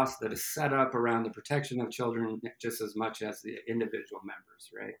Children's House that is set up around the protection of children just as much as the individual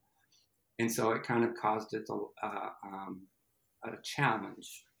members, right? And so it kind of caused it a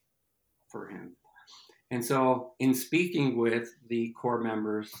challenge for him. And so in speaking with the core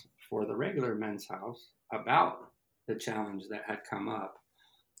members for the regular Men's House about the challenge that had come up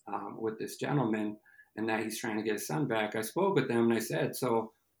with this gentleman and that he's trying to get his son back, I spoke with them and I said,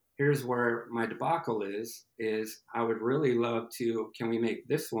 so here's where my debacle is I would really love to, can we make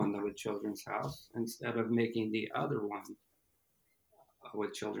this one the with Children's House instead of making the other one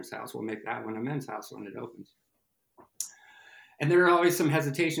with Children's House? We'll make that one a Men's House when it opens. And there are always some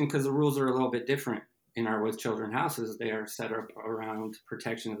hesitation because the rules are a little bit different in our with children houses. They are set up around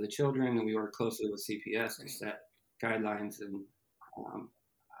protection of the children, and we work closely with CPS to set guidelines and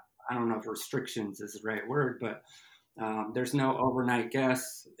I don't know if restrictions is the right word, but there's no overnight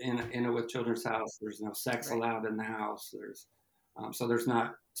guests in a with children's house. There's no sex allowed in the house. So there's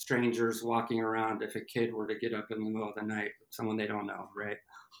not strangers walking around if a kid were to get up in the middle of the night, someone they don't know, right?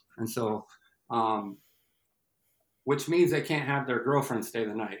 And so, which means they can't have their girlfriend stay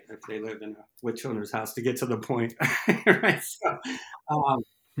the night if they live in a with children's house, to get to the point, right? So,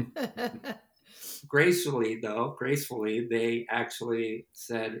 gracefully, they actually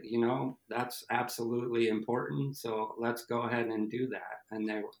said, that's absolutely important. So let's go ahead and do that. And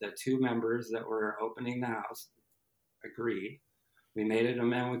the two members that were opening the house agreed. We made it a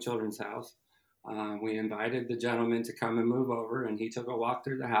Men with Children's House. We invited the gentleman to come and move over, and he took a walk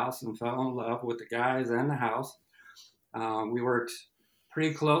through the house and fell in love with the guys and the house. We worked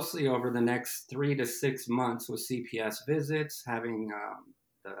pretty closely over the next 3 to 6 months with CPS visits, having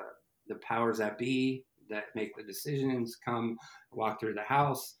the powers that be that make the decisions come walk through the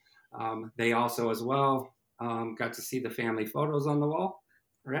house. They also as well got to see the family photos on the wall,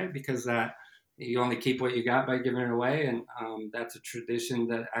 right? Because you only keep what you got by giving it away. And that's a tradition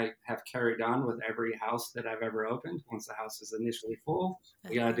that I have carried on with every house that I've ever opened. Once the house is initially full,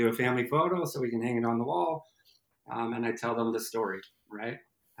 we got to do a family photo so we can hang it on the wall. And I tell them the story, right?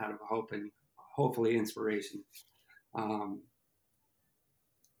 Out of hope and hopefully inspiration.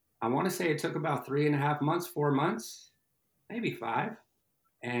 I want to say it took about 3.5 months, 4 months, maybe 5.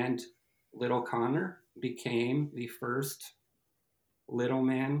 And little Connor became the first little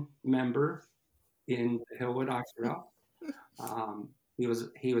man member in Hillwood Oxford. He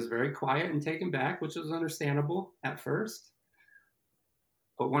was very quiet and taken back, which was understandable at first.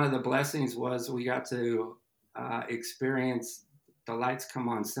 But one of the blessings was we got to experience the lights come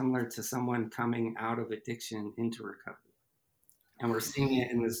on, similar to someone coming out of addiction into recovery. And we're seeing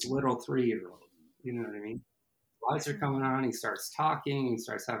it in this little 3-year-old. You know what I mean? Lights are coming on. He starts talking. He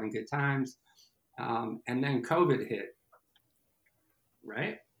starts having good times. And then COVID hit,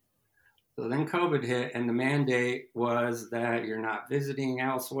 right? So then COVID hit, and the mandate was that you're not visiting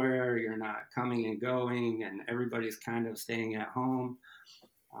elsewhere. You're not coming and going, and everybody's kind of staying at home.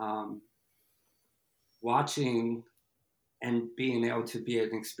 Watching and being able to be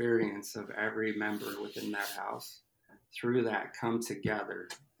an experience of every member within that house through that come together.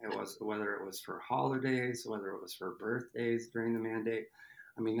 It was, whether it was for holidays, whether it was for birthdays during the mandate.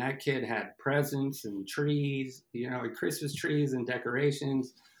 I mean, that kid had presents and trees, Christmas trees and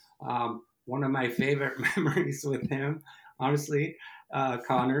decorations. One of my favorite memories with him, honestly,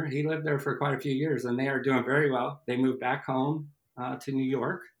 Connor, he lived there for quite a few years, and they are doing very well. They moved back home to New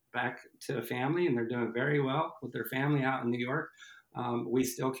York, back to a family, and they're doing very well with their family out in New York. We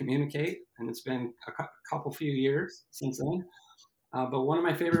still communicate, and it's been a few years since then. But one of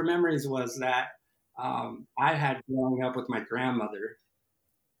my favorite memories was that I had growing up with my grandmother.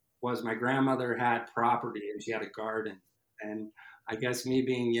 My grandmother had property, and she had a garden. And I guess me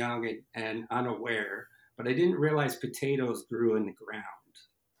being young and unaware, but I didn't realize potatoes grew in the ground.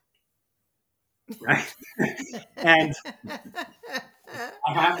 Right? And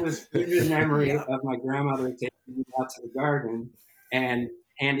I have this vivid memory of my grandmother taking me out to the garden and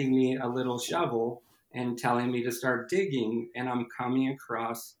handing me a little shovel and telling me to start digging, and I'm coming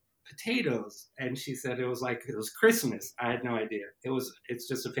across potatoes. And she said it was Christmas. I had no idea. It's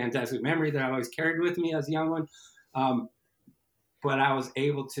just a fantastic memory that I always carried with me as a young one. But I was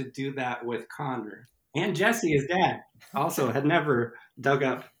able to do that with Connor. And Jesse, his dad, also had never dug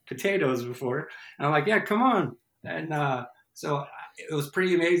up potatoes before. And I'm like, yeah, come on. And so it was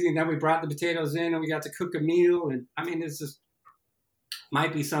pretty amazing. Then we brought the potatoes in and we got to cook a meal. And I mean, it's just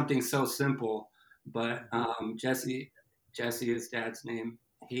might be something so simple, but Jesse Jesse is dad's name.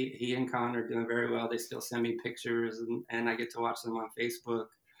 He and Con are doing very well. They still send me pictures, and I get to watch them on Facebook.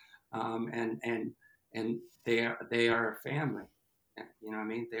 And they are a family. You know what I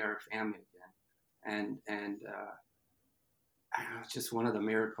mean? They are a family again. And I don't know, it's just one of the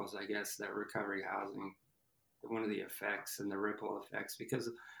miracles, I guess, that recovery housing, one of the effects and the ripple effects, because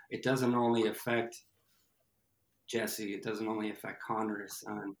it doesn't only affect Jesse, it doesn't only affect Connor's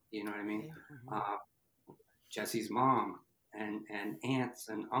son. You know what I mean? Jesse's mom and aunts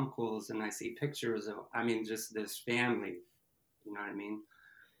and uncles, and I see pictures of, I mean, just this family. You know what I mean?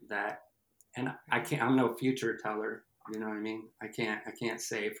 That, and I'm no future teller. You know what I mean? I can't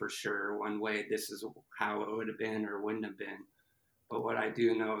say for sure one way this is how it would have been or wouldn't have been. But what I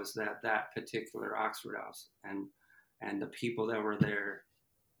do know is that that particular Oxford House and the people that were there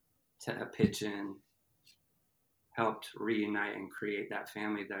to pitch in helped reunite and create that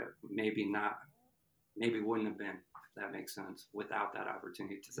family that maybe wouldn't have been, if that makes sense, without that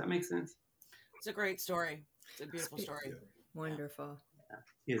opportunity. Does that make sense? It's a great story. It's a beautiful story. Wonderful. Yeah,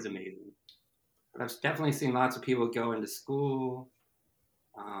 it is amazing. But I've definitely seen lots of people go into school,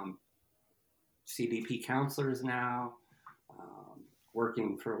 CDP counselors now,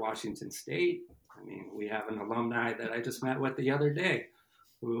 working for Washington State. I mean, we have an alumni that I just met with the other day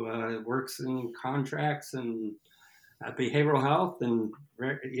who works in contracts and behavioral health and,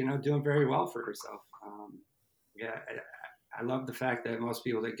 doing very well for herself. I love the fact that most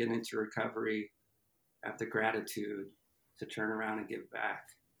people that get into recovery have the gratitude to turn around and give back.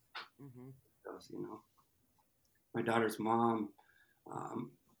 Because, my daughter's mom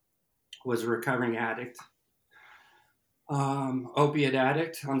was a recovering addict, opiate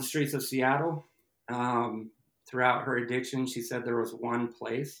addict on the streets of Seattle. Throughout her addiction, she said there was one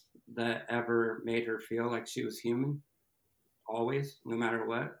place that ever made her feel like she was human, always, no matter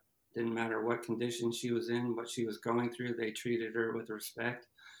what. Didn't matter what condition she was in, what she was going through, they treated her with respect.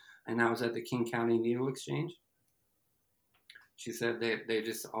 And that was at the King County Needle Exchange. She said they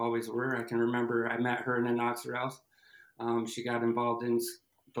just always were. I can remember I met her in an Oxford House. She got involved in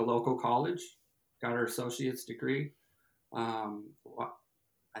the local college, got her associate's degree.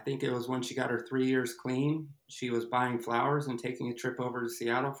 I think it was when she got her 3 years clean. She was buying flowers and taking a trip over to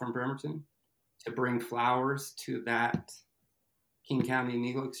Seattle from Bremerton to bring flowers to that King County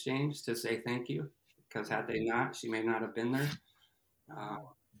Needle Exchange to say thank you, because had they not, she may not have been there.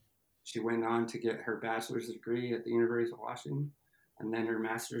 She went on to get her bachelor's degree at the University of Washington and then her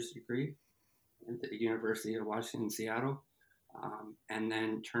master's degree at the University of Washington, Seattle, and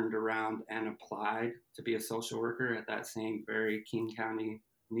then turned around and applied to be a social worker at that same very King County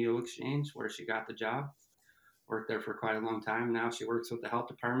Needle Exchange where she got the job. Worked there for quite a long time. Now she works with the health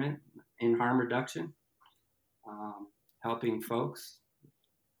department in harm reduction, helping folks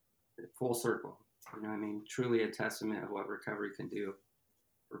full circle. You know what I mean? Truly a testament of what recovery can do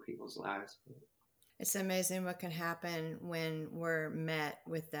for people's lives. It's amazing what can happen when we're met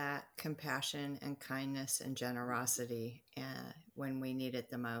with that compassion and kindness and generosity when we need it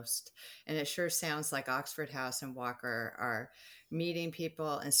the most. And it sure sounds like Oxford House and Walker are meeting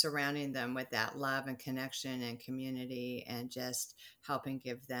people and surrounding them with that love and connection and community and just helping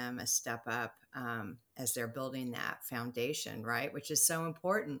give them a step up as they're building that foundation, right? Which is so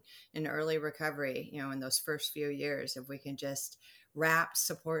important in early recovery, in those first few years, if we can just wrap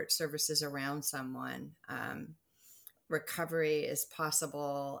support services around someone, recovery is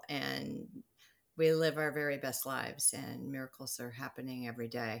possible and we live our very best lives and miracles are happening every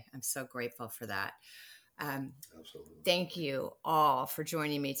day. I'm so grateful for that. Absolutely. Thank you all for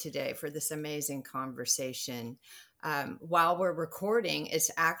joining me today for this amazing conversation. While we're recording, it's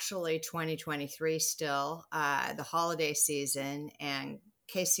actually 2023 still, the holiday season, and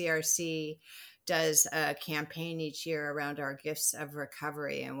KCRC does a campaign each year around our gifts of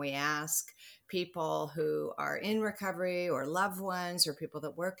recovery. And we ask people who are in recovery or loved ones or people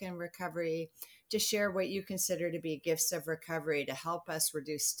that work in recovery to share what you consider to be gifts of recovery to help us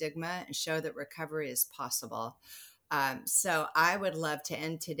reduce stigma and show that recovery is possible. So I would love to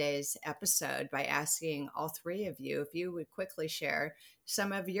end today's episode by asking all three of you if you would quickly share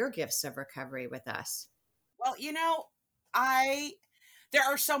some of your gifts of recovery with us. Well, there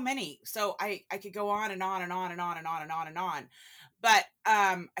are so many, so I could go on and on and on and on and on and on and on. But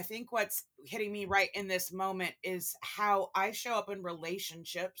I think what's hitting me right in this moment is how I show up in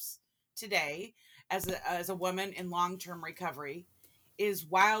relationships today as a woman in long-term recovery is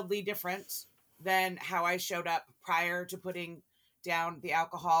wildly different than how I showed up prior to putting down the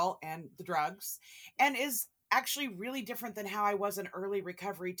alcohol and the drugs, and is actually really different than how I was in early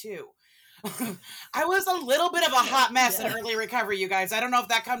recovery too. I was a little bit of a hot mess in early recovery, you guys. I don't know if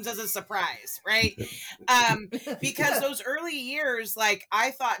that comes as a surprise, right? Because those early years, like,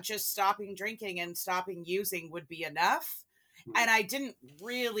 I thought just stopping drinking and stopping using would be enough. And I didn't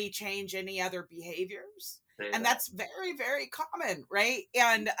really change any other behaviors. And that's very, very common, right?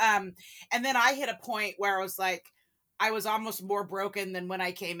 And then I hit a point where I was like, I was almost more broken than when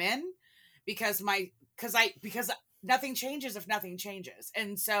I came in, because nothing changes if nothing changes.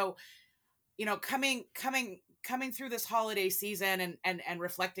 And so, you know, coming through this holiday season and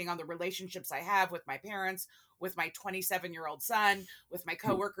reflecting on the relationships I have with my parents, with my 27-year-old son, with my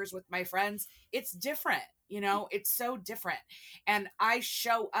coworkers, with my friends, it's different. You know, it's so different. And I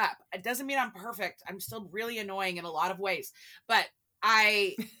show up. It doesn't mean I'm perfect. I'm still really annoying in a lot of ways, but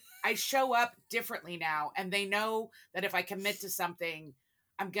I show up differently now, and they know that if I commit to something,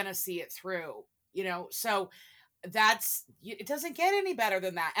 I'm going to see it through, you know? So it doesn't get any better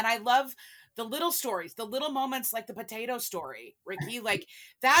than that. And I love the little stories, the little moments, like the potato story, Ricky, like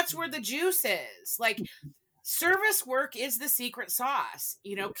that's where the juice is. Like, service work is the secret sauce,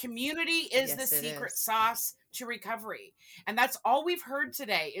 you know, community is the secret sauce to recovery. And that's all we've heard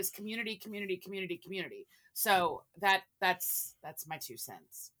today is community, community, community, community. So that's my 2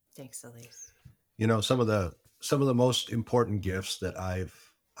 cents. Thanks, Elise. You know, some of the most important gifts that I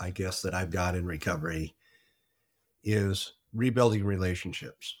guess that I've got in recovery is rebuilding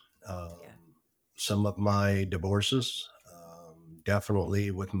relationships. Some of my divorces,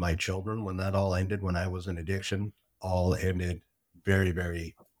 definitely with my children, when that all ended, when I was in addiction, all ended very,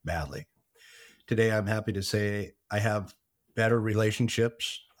 very badly. Today, I'm happy to say I have better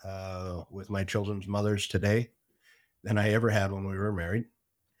relationships with my children's mothers today than I ever had when we were married.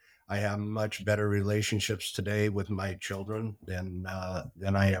 I have much better relationships today with my children than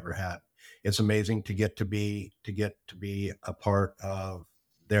I ever had. It's amazing to get to be a part of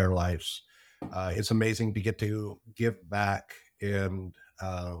their lives. It's amazing to get to give back and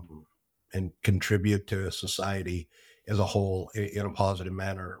contribute to society as a whole in a positive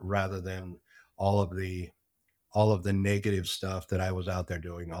manner, rather than all of the negative stuff that I was out there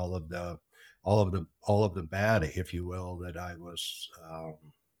doing, all of the bad, if you will, that I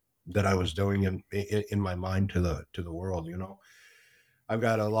was doing in my mind to the world. You know, I've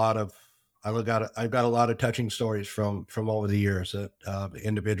got a lot of touching stories from over the years that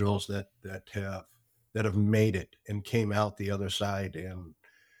individuals that have made it and came out the other side, and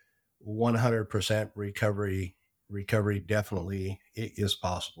 100% recovery definitely is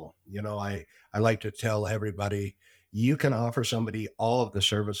possible. You know, I like to tell everybody, you can offer somebody all of the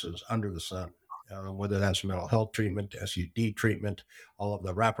services under the sun, whether that's mental health treatment, SUD treatment, all of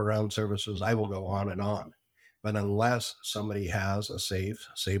the wraparound services. I will go on and on. But unless somebody has a safe,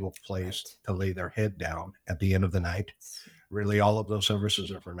 stable place to lay their head down at the end of the night, really all of those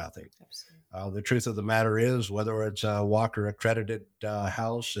services are for nothing. The truth of the matter is, whether it's a Walker accredited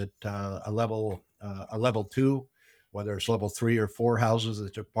house at a level 2, whether it's level 3 or 4 houses the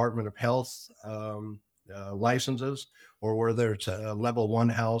Department of Health licenses, or whether it's a level 1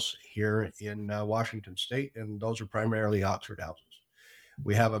 house here in Washington State, and those are primarily Oxford houses.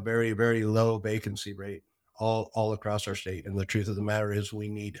 We have a very, very low vacancy rate all across our state. And the truth of the matter is, we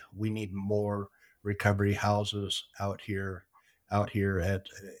need more recovery houses out here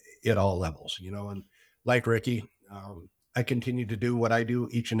at all levels, you know. And like Ricky, I continue to do what I do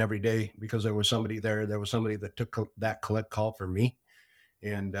each and every day because there was somebody that took that collect call for me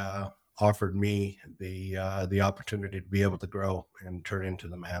and offered me the opportunity to be able to grow and turn into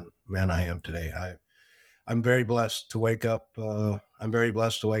the man I am today. I'm very blessed to wake up. I'm very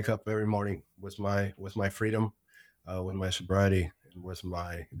blessed to wake up every morning with my freedom, with my sobriety, and with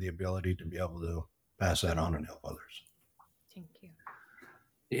the ability to be able to pass that on and help others. Thank you.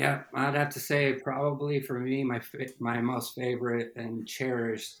 Yeah, I'd have to say probably for me, my most favorite and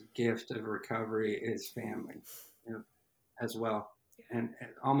cherished gift of recovery is family, you know, as well. And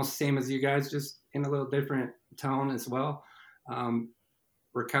almost same as you guys, just in a little different tone as well.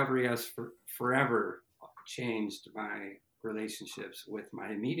 Recovery has forever changed my relationships with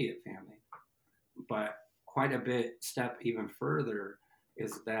my immediate family. But quite a bit step even further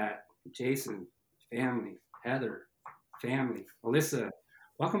is that Jason, family, Heather, family, Alyssa,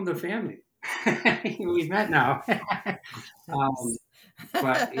 welcome to the family. We've met now.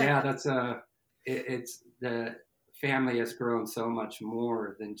 But yeah, it's the family has grown so much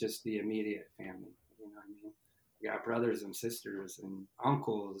more than just the immediate family. You know what I mean? We got brothers and sisters and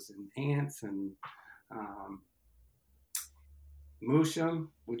uncles and aunts and Moosham,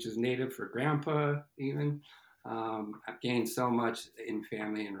 which is native for grandpa even. I've gained so much in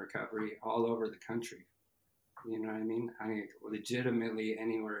family and recovery all over the country. You know what I mean? I legitimately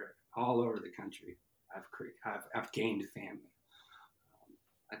anywhere all over the country. I've gained family.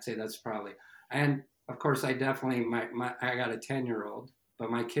 I'd say that's probably, and of course I definitely, I got a 10-year-old,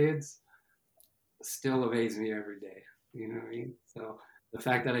 but my kids still amaze me every day. You know what I mean? So the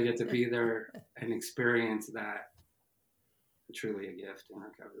fact that I get to be there and experience that, truly a gift in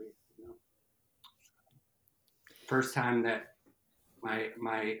recovery. You know? First time that my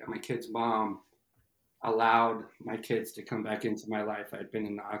kid's mom allowed my kids to come back into my life. I'd been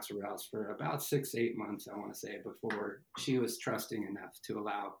in the Oxford House for about 6-8 months, I want to say, before she was trusting enough to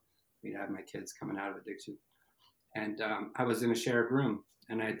allow me to have my kids coming out of addiction. And I was in a shared room,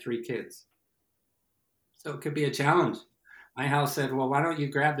 and I had 3 kids. So it could be a challenge. My house said, well, why don't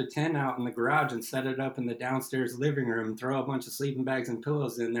you grab the tent out in the garage and set it up in the downstairs living room and throw a bunch of sleeping bags and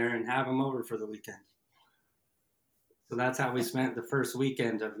pillows in there and have them over for the weekend. So that's how we spent the first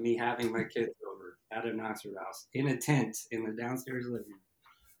weekend of me having my kids over at an Oxford House in a tent in the downstairs living room.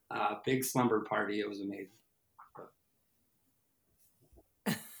 Big slumber party. It was amazing.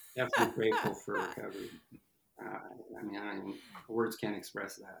 But definitely grateful for recovery. I mean, words can't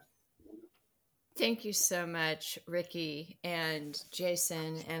express that. Thank you so much, Ricky and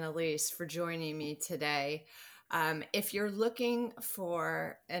Jason and Elise, for joining me today. If you're looking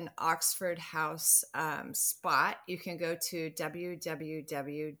for an Oxford House spot, you can go to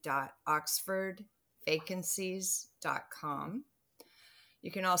www.oxfordvacancies.com.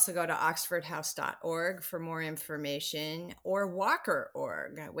 You can also go to oxfordhouse.org for more information, or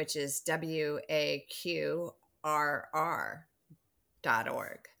Walker.org, which is WAQRR.org.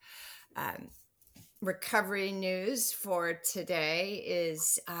 Recovery news for today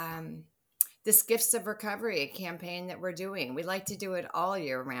is this Gifts of Recovery campaign that we're doing. We like to do it all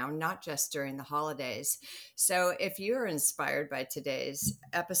year round, not just during the holidays. So if you're inspired by today's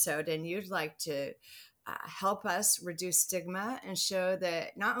episode and you'd like to help us reduce stigma and show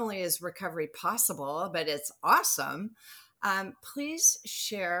that not only is recovery possible, but it's awesome, please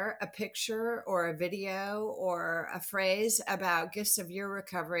share a picture or a video or a phrase about Gifts of Your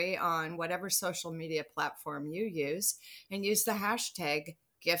Recovery on whatever social media platform you use, and use the hashtag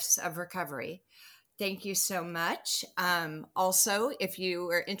Gifts of Recovery. Thank you so much. Also, if you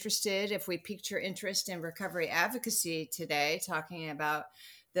are interested, if we piqued your interest in recovery advocacy today, talking about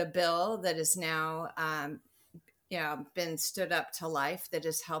the bill that is now been stood up to life, that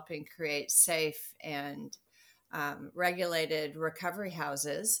is helping create safe and regulated recovery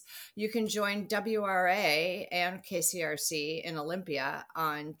houses, you can join WRA and KCRC in Olympia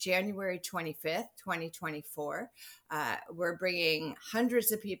on January 25th, 2024. We're bringing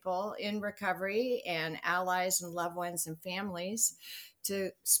hundreds of people in recovery and allies and loved ones and families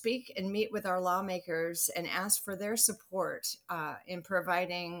to speak and meet with our lawmakers and ask for their support in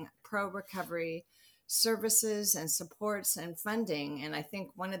providing pro-recovery services and supports and funding. And I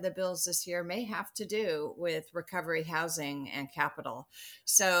think one of the bills this year may have to do with recovery housing and capital.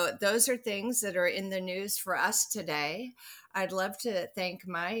 So those are things that are in the news for us today. I'd love to thank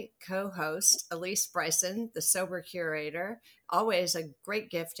my co-host, Elise Bryson, the Sober Curator. Always a great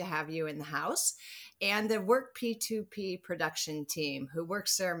gift to have you in the house. And the Work P2P production team, who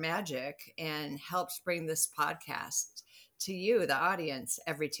works their magic and helps bring this podcast to you, the audience,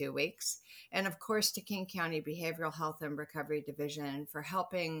 every 2 weeks. And of course, to King County Behavioral Health and Recovery Division for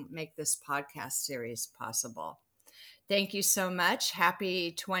helping make this podcast series possible. Thank you so much.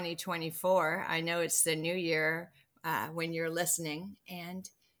 Happy 2024. I know it's the new year when you're listening. And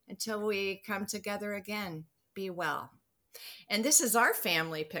until we come together again, be well. And this is our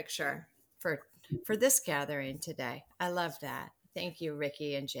family picture for this gathering today. I love that. Thank you,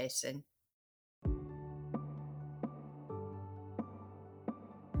 Ricky and Jason.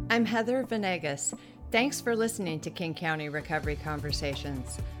 I'm Heather Venegas. Thanks for listening to King County Recovery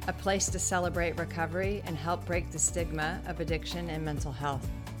Conversations, a place to celebrate recovery and help break the stigma of addiction and mental health.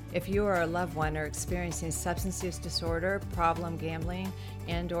 If you or a loved one are experiencing substance use disorder, problem gambling,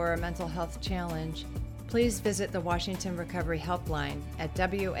 and/or a mental health challenge, please visit the Washington Recovery Helpline at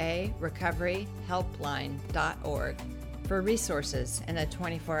warecoveryhelpline.org for resources and a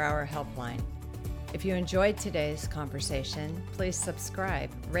 24-hour helpline. If you enjoyed today's conversation, please subscribe,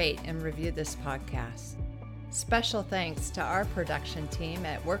 rate, and review this podcast. Special thanks to our production team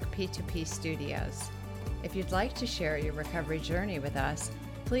at Work P2P Studios. If you'd like to share your recovery journey with us,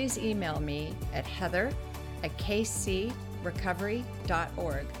 please email me at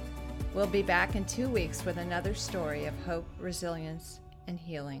heather@kcrecovery.org. We'll be back in 2 weeks with another story of hope, resilience, and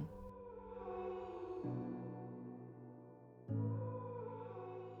healing.